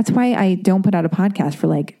 That's why I don't put out a podcast for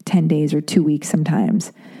like 10 days or 2 weeks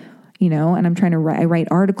sometimes, and I'm trying to I write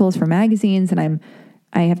articles for magazines, and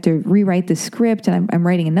I have to rewrite the script, and I'm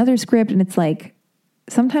writing another script, and it's like,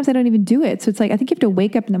 sometimes I don't even do it. So it's like, I think you have to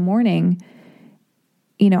wake up in the morning.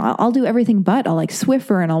 I'll do everything but I'll like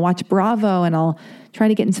Swiffer, and I'll watch Bravo, and I'll try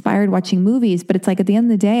to get inspired watching movies. But it's like, at the end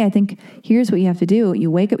of the day, I think here's what you have to do. You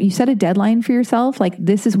wake up, you set a deadline for yourself. Like,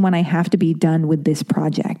 this is when I have to be done with this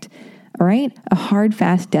project. All right. A hard,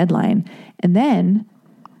 fast deadline. And then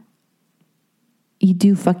you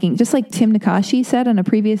do just like Tim Nakashi said on a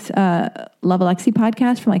previous Love Alexi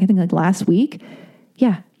podcast from I think last week.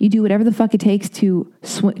 Yeah. You do whatever the fuck it takes to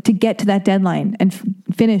get to that deadline and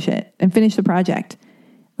finish it and finish the project.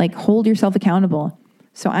 Like, hold yourself accountable.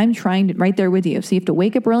 So I'm trying to right there with you. So you have to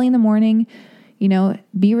wake up early in the morning,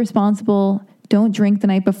 be responsible. Don't drink the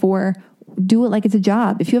night before. Do it like it's a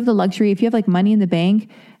job. If you have the luxury, if you have like money in the bank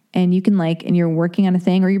and you can and you're working on a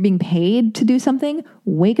thing, or you're being paid to do something,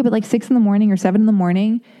 wake up at like 6 a.m. or 7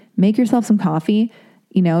 a.m, make yourself some coffee,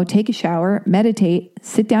 take a shower, meditate,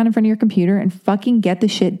 sit down in front of your computer and fucking get the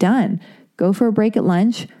shit done. Go for a break at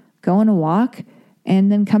lunch, go on a walk,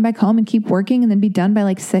 and then come back home and keep working, and then be done by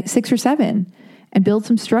like 6 or 7, and build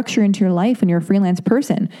some structure into your life when you're a freelance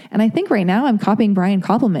person. And I think right now I'm copying Brian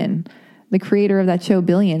Koppelman, the creator of that show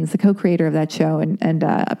Billions, the co-creator of that show, and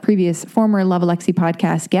a previous former Love Alexi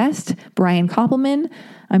podcast guest, Brian Koppelman.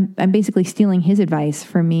 I'm basically stealing his advice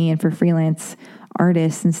for me and for freelance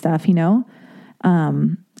artists and stuff, and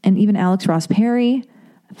even Alex Ross Perry,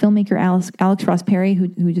 filmmaker Alex Ross Perry,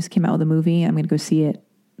 who just came out with a movie. I'm going to go see it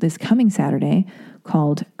this coming Saturday,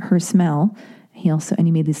 called Her Smell. He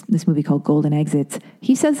made this movie called Golden Exits.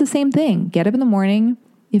 He says the same thing. Get up in the morning.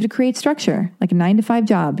 You have to create structure, like a 9-to-5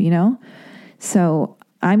 job, So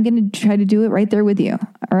I'm going to try to do it right there with you.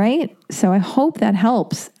 All right. So I hope that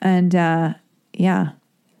helps. And my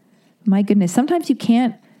goodness, sometimes you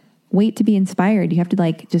can't wait to be inspired. You have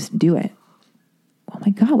to just do it. Oh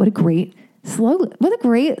my God, what a great slogan. What a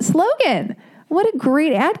great slogan. What a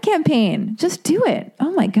great ad campaign. Just do it.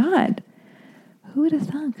 Oh my God. Who would have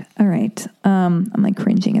thunk? All right. I'm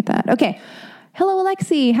cringing at that. Okay. Hello,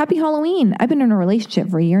 Alexi. Happy Halloween. I've been in a relationship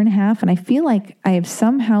for 1.5 years, and I feel like I have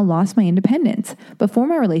somehow lost my independence. Before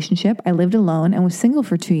my relationship, I lived alone and was single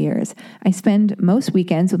for 2 years. I spent most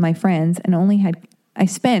weekends with my friends and only had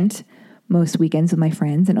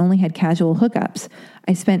casual hookups.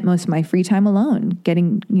 I spent most of my free time alone,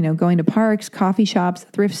 going to parks, coffee shops,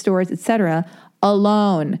 thrift stores, etc.,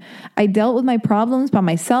 alone. I dealt with my problems by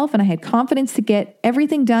myself and I had confidence to get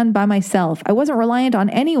everything done by myself. I wasn't reliant on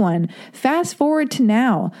anyone. Fast forward to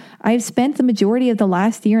now. I've spent the majority of the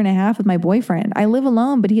last year and a half with my boyfriend. I live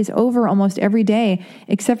alone, but he is over almost every day,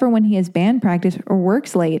 except for when he has band practice or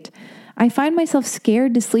works late. I find myself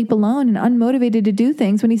scared to sleep alone and unmotivated to do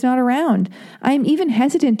things when he's not around. I am even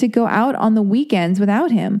hesitant to go out on the weekends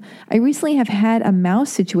without him. I recently have had a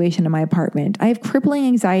mouse situation in my apartment. I have crippling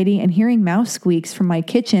anxiety, and hearing mouse squeaks from my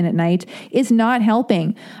kitchen at night is not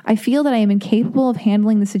helping. I feel that I am incapable of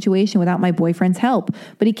handling the situation without my boyfriend's help,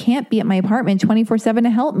 but he can't be at my apartment 24/7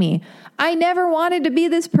 to help me. I never wanted to be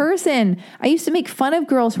this person. I used to make fun of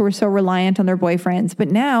girls who were so reliant on their boyfriends,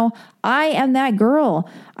 but now I am that girl.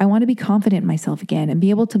 I want to be confident in myself again and be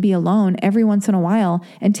able to be alone every once in a while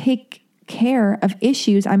and take care of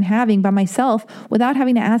issues I'm having by myself without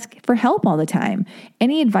having to ask for help all the time.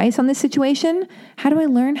 Any advice on this situation? How do I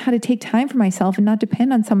learn how to take time for myself and not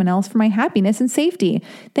depend on someone else for my happiness and safety?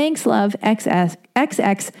 Thanks, love,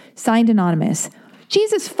 XX, signed anonymous.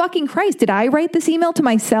 Jesus fucking Christ, did I write this email to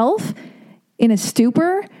myself in a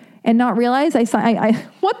stupor and not realize I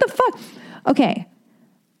what the fuck? Okay.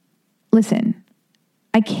 Listen,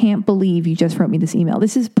 I can't believe you just wrote me this email.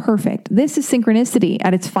 This is perfect. This is synchronicity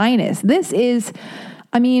at its finest. This is,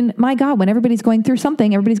 I mean, my God, when everybody's going through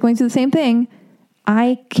something, everybody's going through the same thing.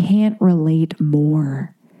 I can't relate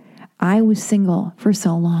more. I was single for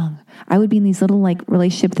so long. I would be in these little like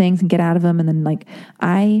relationship things and get out of them. And then like,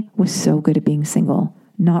 I was so good at being single,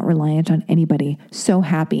 not reliant on anybody. So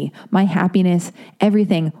happy. My happiness,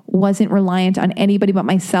 everything wasn't reliant on anybody but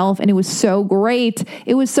myself. And it was so great.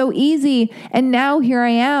 It was so easy. And now here I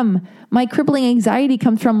am. My crippling anxiety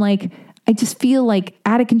comes from like, I just feel like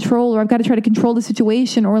out of control, or I've got to try to control the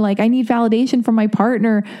situation, or like I need validation from my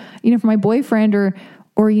partner, from my boyfriend, or,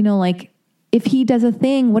 like, if he does a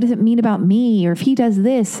thing, what does it mean about me? Or if he does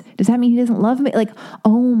this, does that mean he doesn't love me? Like,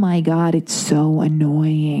 oh my God, it's so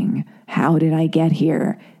annoying. How did I get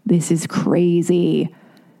here? This is crazy.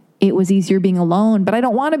 It was easier being alone, but I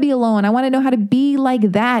don't want to be alone. I want to know how to be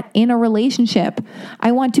like that in a relationship.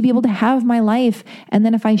 I want to be able to have my life. And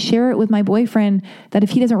then if I share it with my boyfriend, that if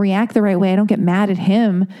he doesn't react the right way, I don't get mad at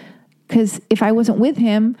him. Because if I wasn't with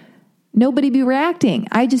him, nobody'd be reacting.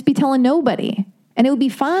 I'd just be telling nobody. And it would be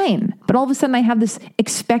fine. But all of a sudden I have this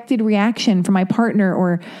expected reaction from my partner,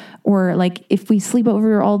 or like if we sleep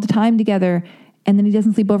over all the time together and then he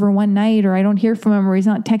doesn't sleep over one night, or I don't hear from him, or he's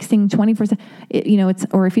not texting 24/7,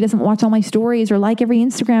 or if he doesn't watch all my stories or like every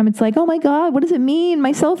Instagram, it's like, oh my God, what does it mean?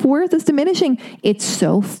 My self-worth is diminishing. It's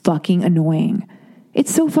so fucking annoying.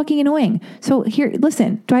 It's so fucking annoying. So here,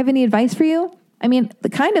 listen, do I have any advice for you? I mean,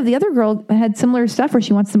 the other girl had similar stuff where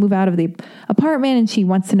she wants to move out of the apartment and she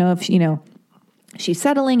wants to know if, she's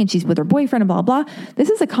settling and she's with her boyfriend and blah, blah. This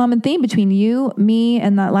is a common theme between you, me,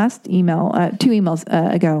 and that last email, 2 emails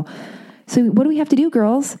ago. So what do we have to do,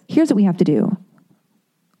 girls? Here's what we have to do.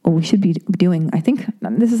 What we should be doing, I think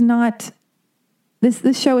this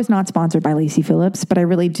show is not sponsored by Lacy Phillips, but I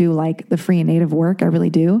really do like the free and native work. I really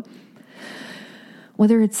do.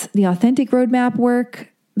 Whether it's the authentic roadmap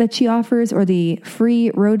work that she offers or the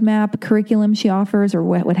free roadmap curriculum she offers or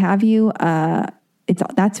what have you,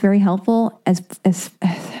 that's very helpful,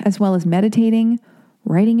 as well as meditating,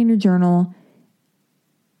 writing in your journal,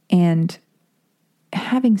 and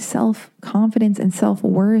having self-confidence and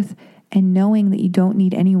self-worth, and knowing that you don't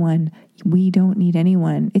need anyone. We don't need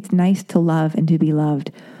anyone. It's nice to love and to be loved,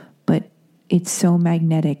 but it's so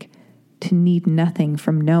magnetic to need nothing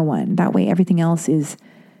from no one. That way everything else is,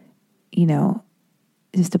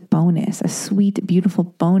 just a bonus, a sweet, beautiful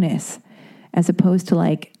bonus, as opposed to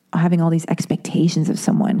like having all these expectations of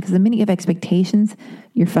someone. Because the minute you have expectations,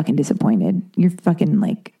 you're fucking disappointed. You're fucking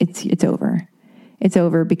like, it's over. It's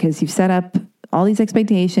over because you've set up all these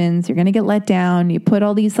expectations. You're going to get let down. You put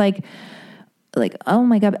all these like, oh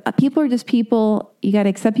my God, people are just people. You got to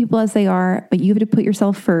accept people as they are, but you have to put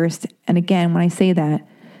yourself first. And again, when I say that,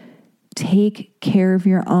 take care of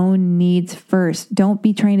your own needs first. Don't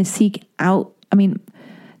be trying to seek outward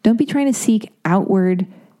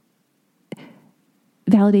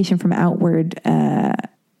validation from outward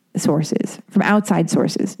sources, from outside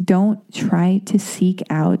sources. Don't try to seek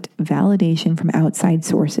out validation from outside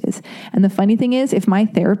sources. And the funny thing is, if my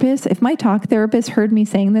talk therapist heard me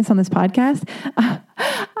saying this on this podcast,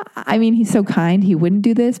 he's so kind, he wouldn't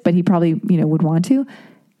do this, but he probably, would want to.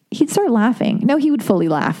 He'd start laughing. No, he would fully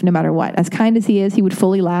laugh no matter what. As kind as he is, he would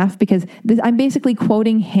fully laugh because I'm basically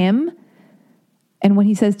quoting him and what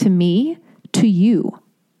he says to me, to you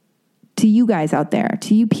guys out there,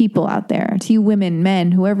 to you people out there, to you women,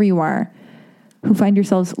 men, whoever you are. who find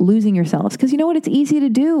yourselves losing yourselves. Because you know what? It's easy to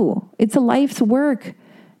do. It's a life's work.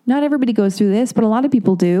 Not everybody goes through this, but a lot of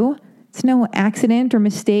people do. It's no accident or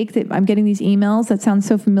mistake that I'm getting these emails that sound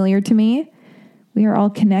so familiar to me. We are all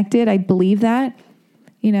connected. I believe that,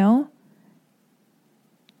 you know.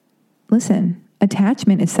 Listen,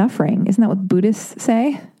 attachment is suffering. Isn't that what Buddhists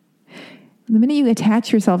say? The minute you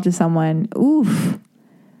attach yourself to someone,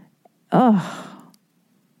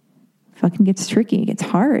 fucking gets tricky. It gets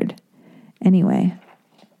hard. Anyway,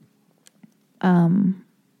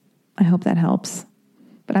 I hope that helps.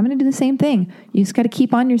 But I'm going to do the same thing. You just got to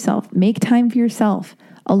keep on yourself. Make time for yourself.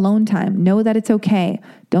 Alone time. Know that it's okay.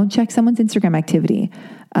 Don't check someone's Instagram activity.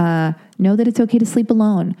 Know that it's okay to sleep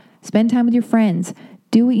alone. Spend time with your friends.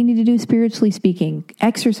 Do what you need to do spiritually speaking.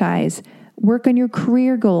 Exercise. Work on your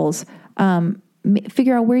career goals.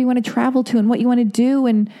 Figure out where you want to travel to and what you want to do.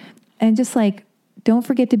 And just like, don't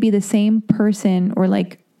forget to be the same person, or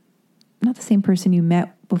like, not the same person you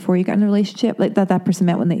met before you got in the relationship, like that person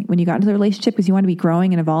met when you got into the relationship, because you want to be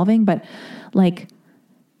growing and evolving, but like,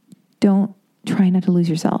 don't try not to lose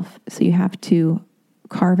yourself. So you have to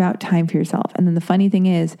carve out time for yourself. And then the funny thing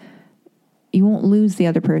is, you won't lose the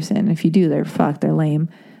other person. If you do, they're lame.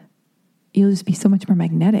 You'll just be so much more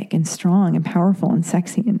magnetic and strong and powerful and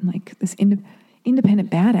sexy and like this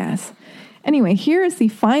independent badass. Anyway, here is the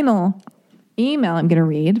final email I'm going to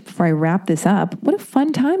read before I wrap this up. What a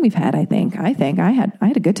fun time we've had. I think I had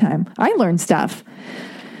a good time. I learned stuff.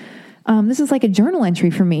 This is like a journal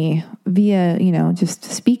entry for me via, just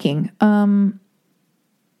speaking, in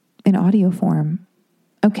audio form.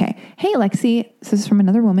 Okay. Hey, Lexi. This is from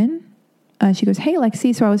another woman. She goes, hey,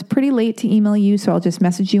 Lexi. So I was pretty late to email you, so I'll just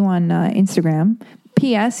message you on Instagram.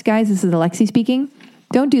 P.S. Guys, this is Alexi speaking.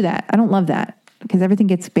 Don't do that. I don't love that because everything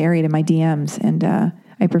gets buried in my DMs, and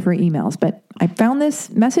I prefer emails, but I found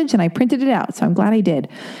this message and I printed it out, so I'm glad I did.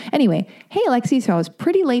 Anyway, hey, Alexi, so I was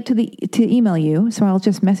pretty late to email you, so I'll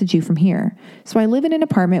just message you from here. So I live in an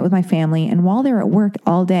apartment with my family, and while they're at work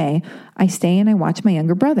all day, I stay and I watch my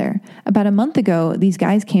younger brother. About a month ago, these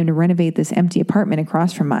guys came to renovate this empty apartment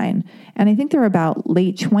across from mine, and I think they're about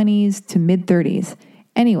late 20s to mid 30s.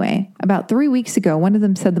 Anyway, about 3 weeks ago, one of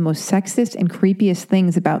them said the most sexist and creepiest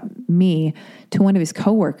things about me to one of his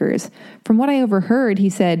coworkers. From what I overheard, he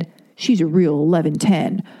said, she's a real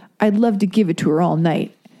 11-10. I'd love to give it to her all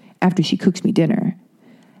night after she cooks me dinner.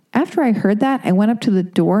 After I heard that, I went up to the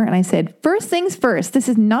door and I said, first things first, this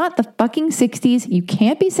is not the fucking 60s. You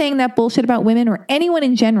can't be saying that bullshit about women or anyone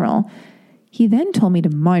in general. He then told me to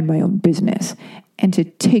mind my own business and to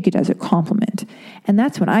take it as a compliment. And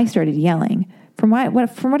that's when I started yelling. From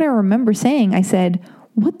what I remember saying, I said,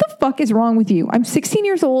 what the fuck is wrong with you? I'm 16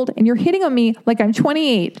 years old and you're hitting on me like I'm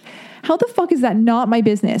 28. How the fuck is that not my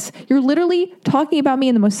business? You're literally talking about me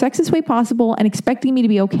in the most sexist way possible and expecting me to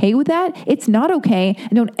be okay with that? It's not okay.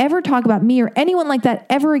 And don't ever talk about me or anyone like that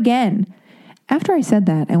ever again. After I said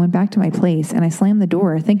that, I went back to my place and I slammed the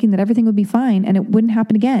door thinking that everything would be fine and it wouldn't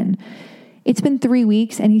happen again. It's been 3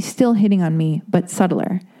 weeks and he's still hitting on me, but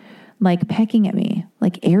subtler. Like pecking at me,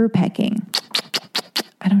 like air pecking.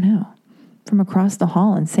 I don't know, from across the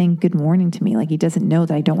hall and saying good morning to me like he doesn't know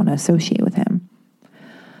that I don't want to associate with him.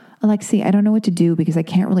 Alexi, I don't know what to do because I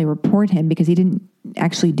can't really report him because he didn't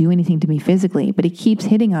actually do anything to me physically, but he keeps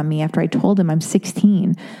hitting on me after I told him I'm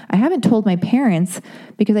 16. I haven't told my parents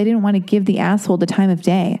because I didn't want to give the asshole the time of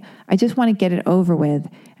day. I just want to get it over with,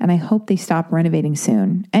 and I hope they stop renovating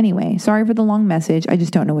soon. Anyway, sorry for the long message. I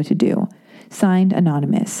just don't know what to do. Signed,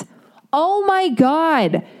 Anonymous. Oh my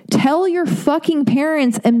God. Tell your fucking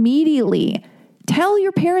parents immediately. Tell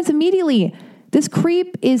your parents immediately. This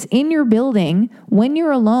creep is in your building when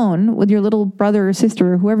you're alone with your little brother or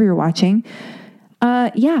sister or whoever you're watching.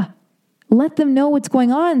 Let them know what's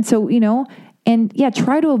going on. So,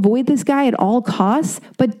 try to avoid this guy at all costs,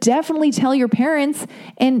 but definitely tell your parents.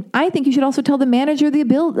 And I think you should also tell the manager of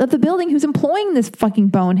the building who's employing this fucking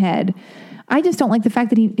bonehead. I just don't like the fact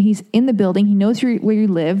that he's in the building. He knows where you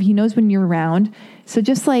live. He knows when you're around. So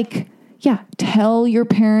just tell your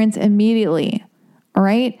parents immediately. All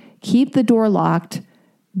right? Keep the door locked.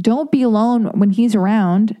 Don't be alone when he's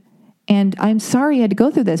around. And I'm sorry you had to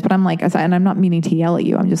go through this, but I'm and I'm not meaning to yell at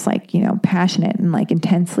you. I'm just passionate and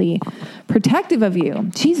intensely protective of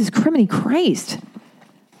you. Jesus criminy Christ.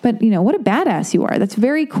 But, what a badass you are. That's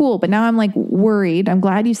very cool. But now I'm worried. I'm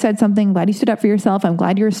glad you said something. I'm glad you stood up for yourself. I'm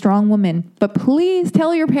glad you're a strong woman. But please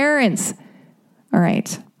tell your parents. All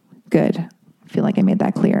right. Good. I feel like I made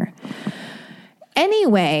that clear.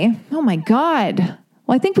 Anyway, oh my God.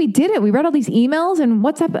 Well, I think we did it. We read all these emails and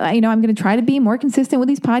what's up. I'm going to try to be more consistent with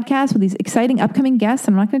these podcasts, with these exciting upcoming guests.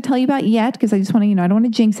 I'm not going to tell you about yet because I just want to, I don't want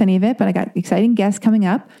to jinx any of it, but I got exciting guests coming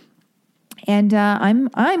up. And I'm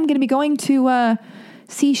going to be going to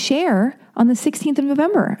see Cher on the 16th of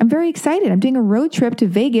November. I'm very excited. I'm doing a road trip to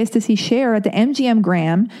Vegas to see Cher at the MGM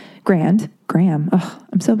Grand. Oh,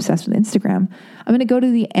 I'm so obsessed with Instagram. I'm going to go to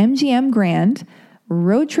the MGM Grand,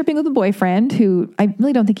 road tripping with a boyfriend who I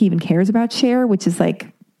really don't think he even cares about Cher, which is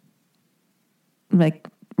like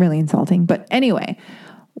really insulting. But anyway,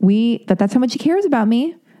 that's how much he cares about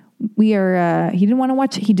me. We are, he did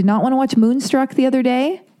not want to watch Moonstruck the other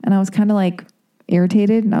day. And I was kind of like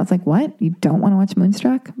irritated. And I was like, what? You don't want to watch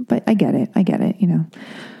Moonstruck? But I get it.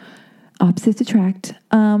 Opposites attract.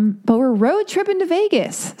 But we're road tripping to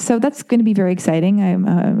Vegas. So that's going to be very exciting.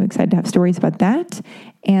 I'm excited to have stories about that.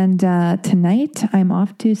 And tonight I'm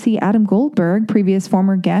off to see Adam Goldberg, previous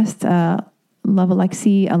former guest, Love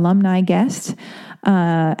Alexi alumni guest,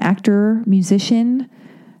 actor, musician,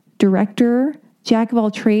 director, jack of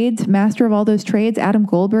all trades, master of all those trades. Adam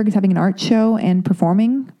Goldberg is having an art show and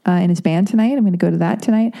performing in his band tonight. I'm going to go to that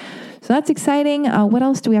tonight. So that's exciting. What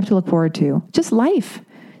else do we have to look forward to? Just life.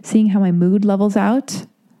 Seeing how my mood levels out.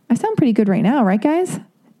 I sound pretty good right now, right, guys?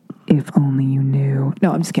 If only you knew.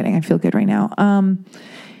 No, I'm just kidding. I feel good right now. I'm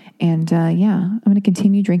going to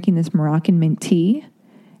continue drinking this Moroccan mint tea.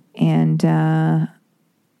 And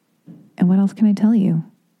what else can I tell you?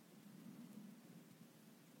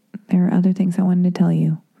 There are other things I wanted to tell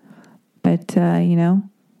you. But, a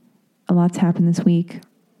lot's happened this week.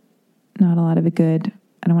 Not a lot of it good.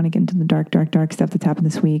 I don't want to get into the dark stuff that's happened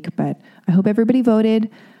this week, but I hope everybody voted.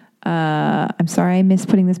 I'm sorry I missed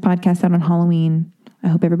putting this podcast out on Halloween. I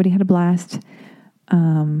hope everybody had a blast.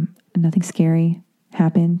 Nothing scary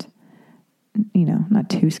happened. Not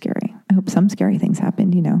too scary. I hope some scary things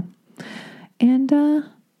happened, And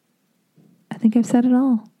I think I've said it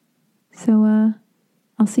all. So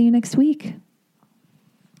I'll see you next week.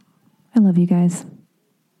 I love you guys.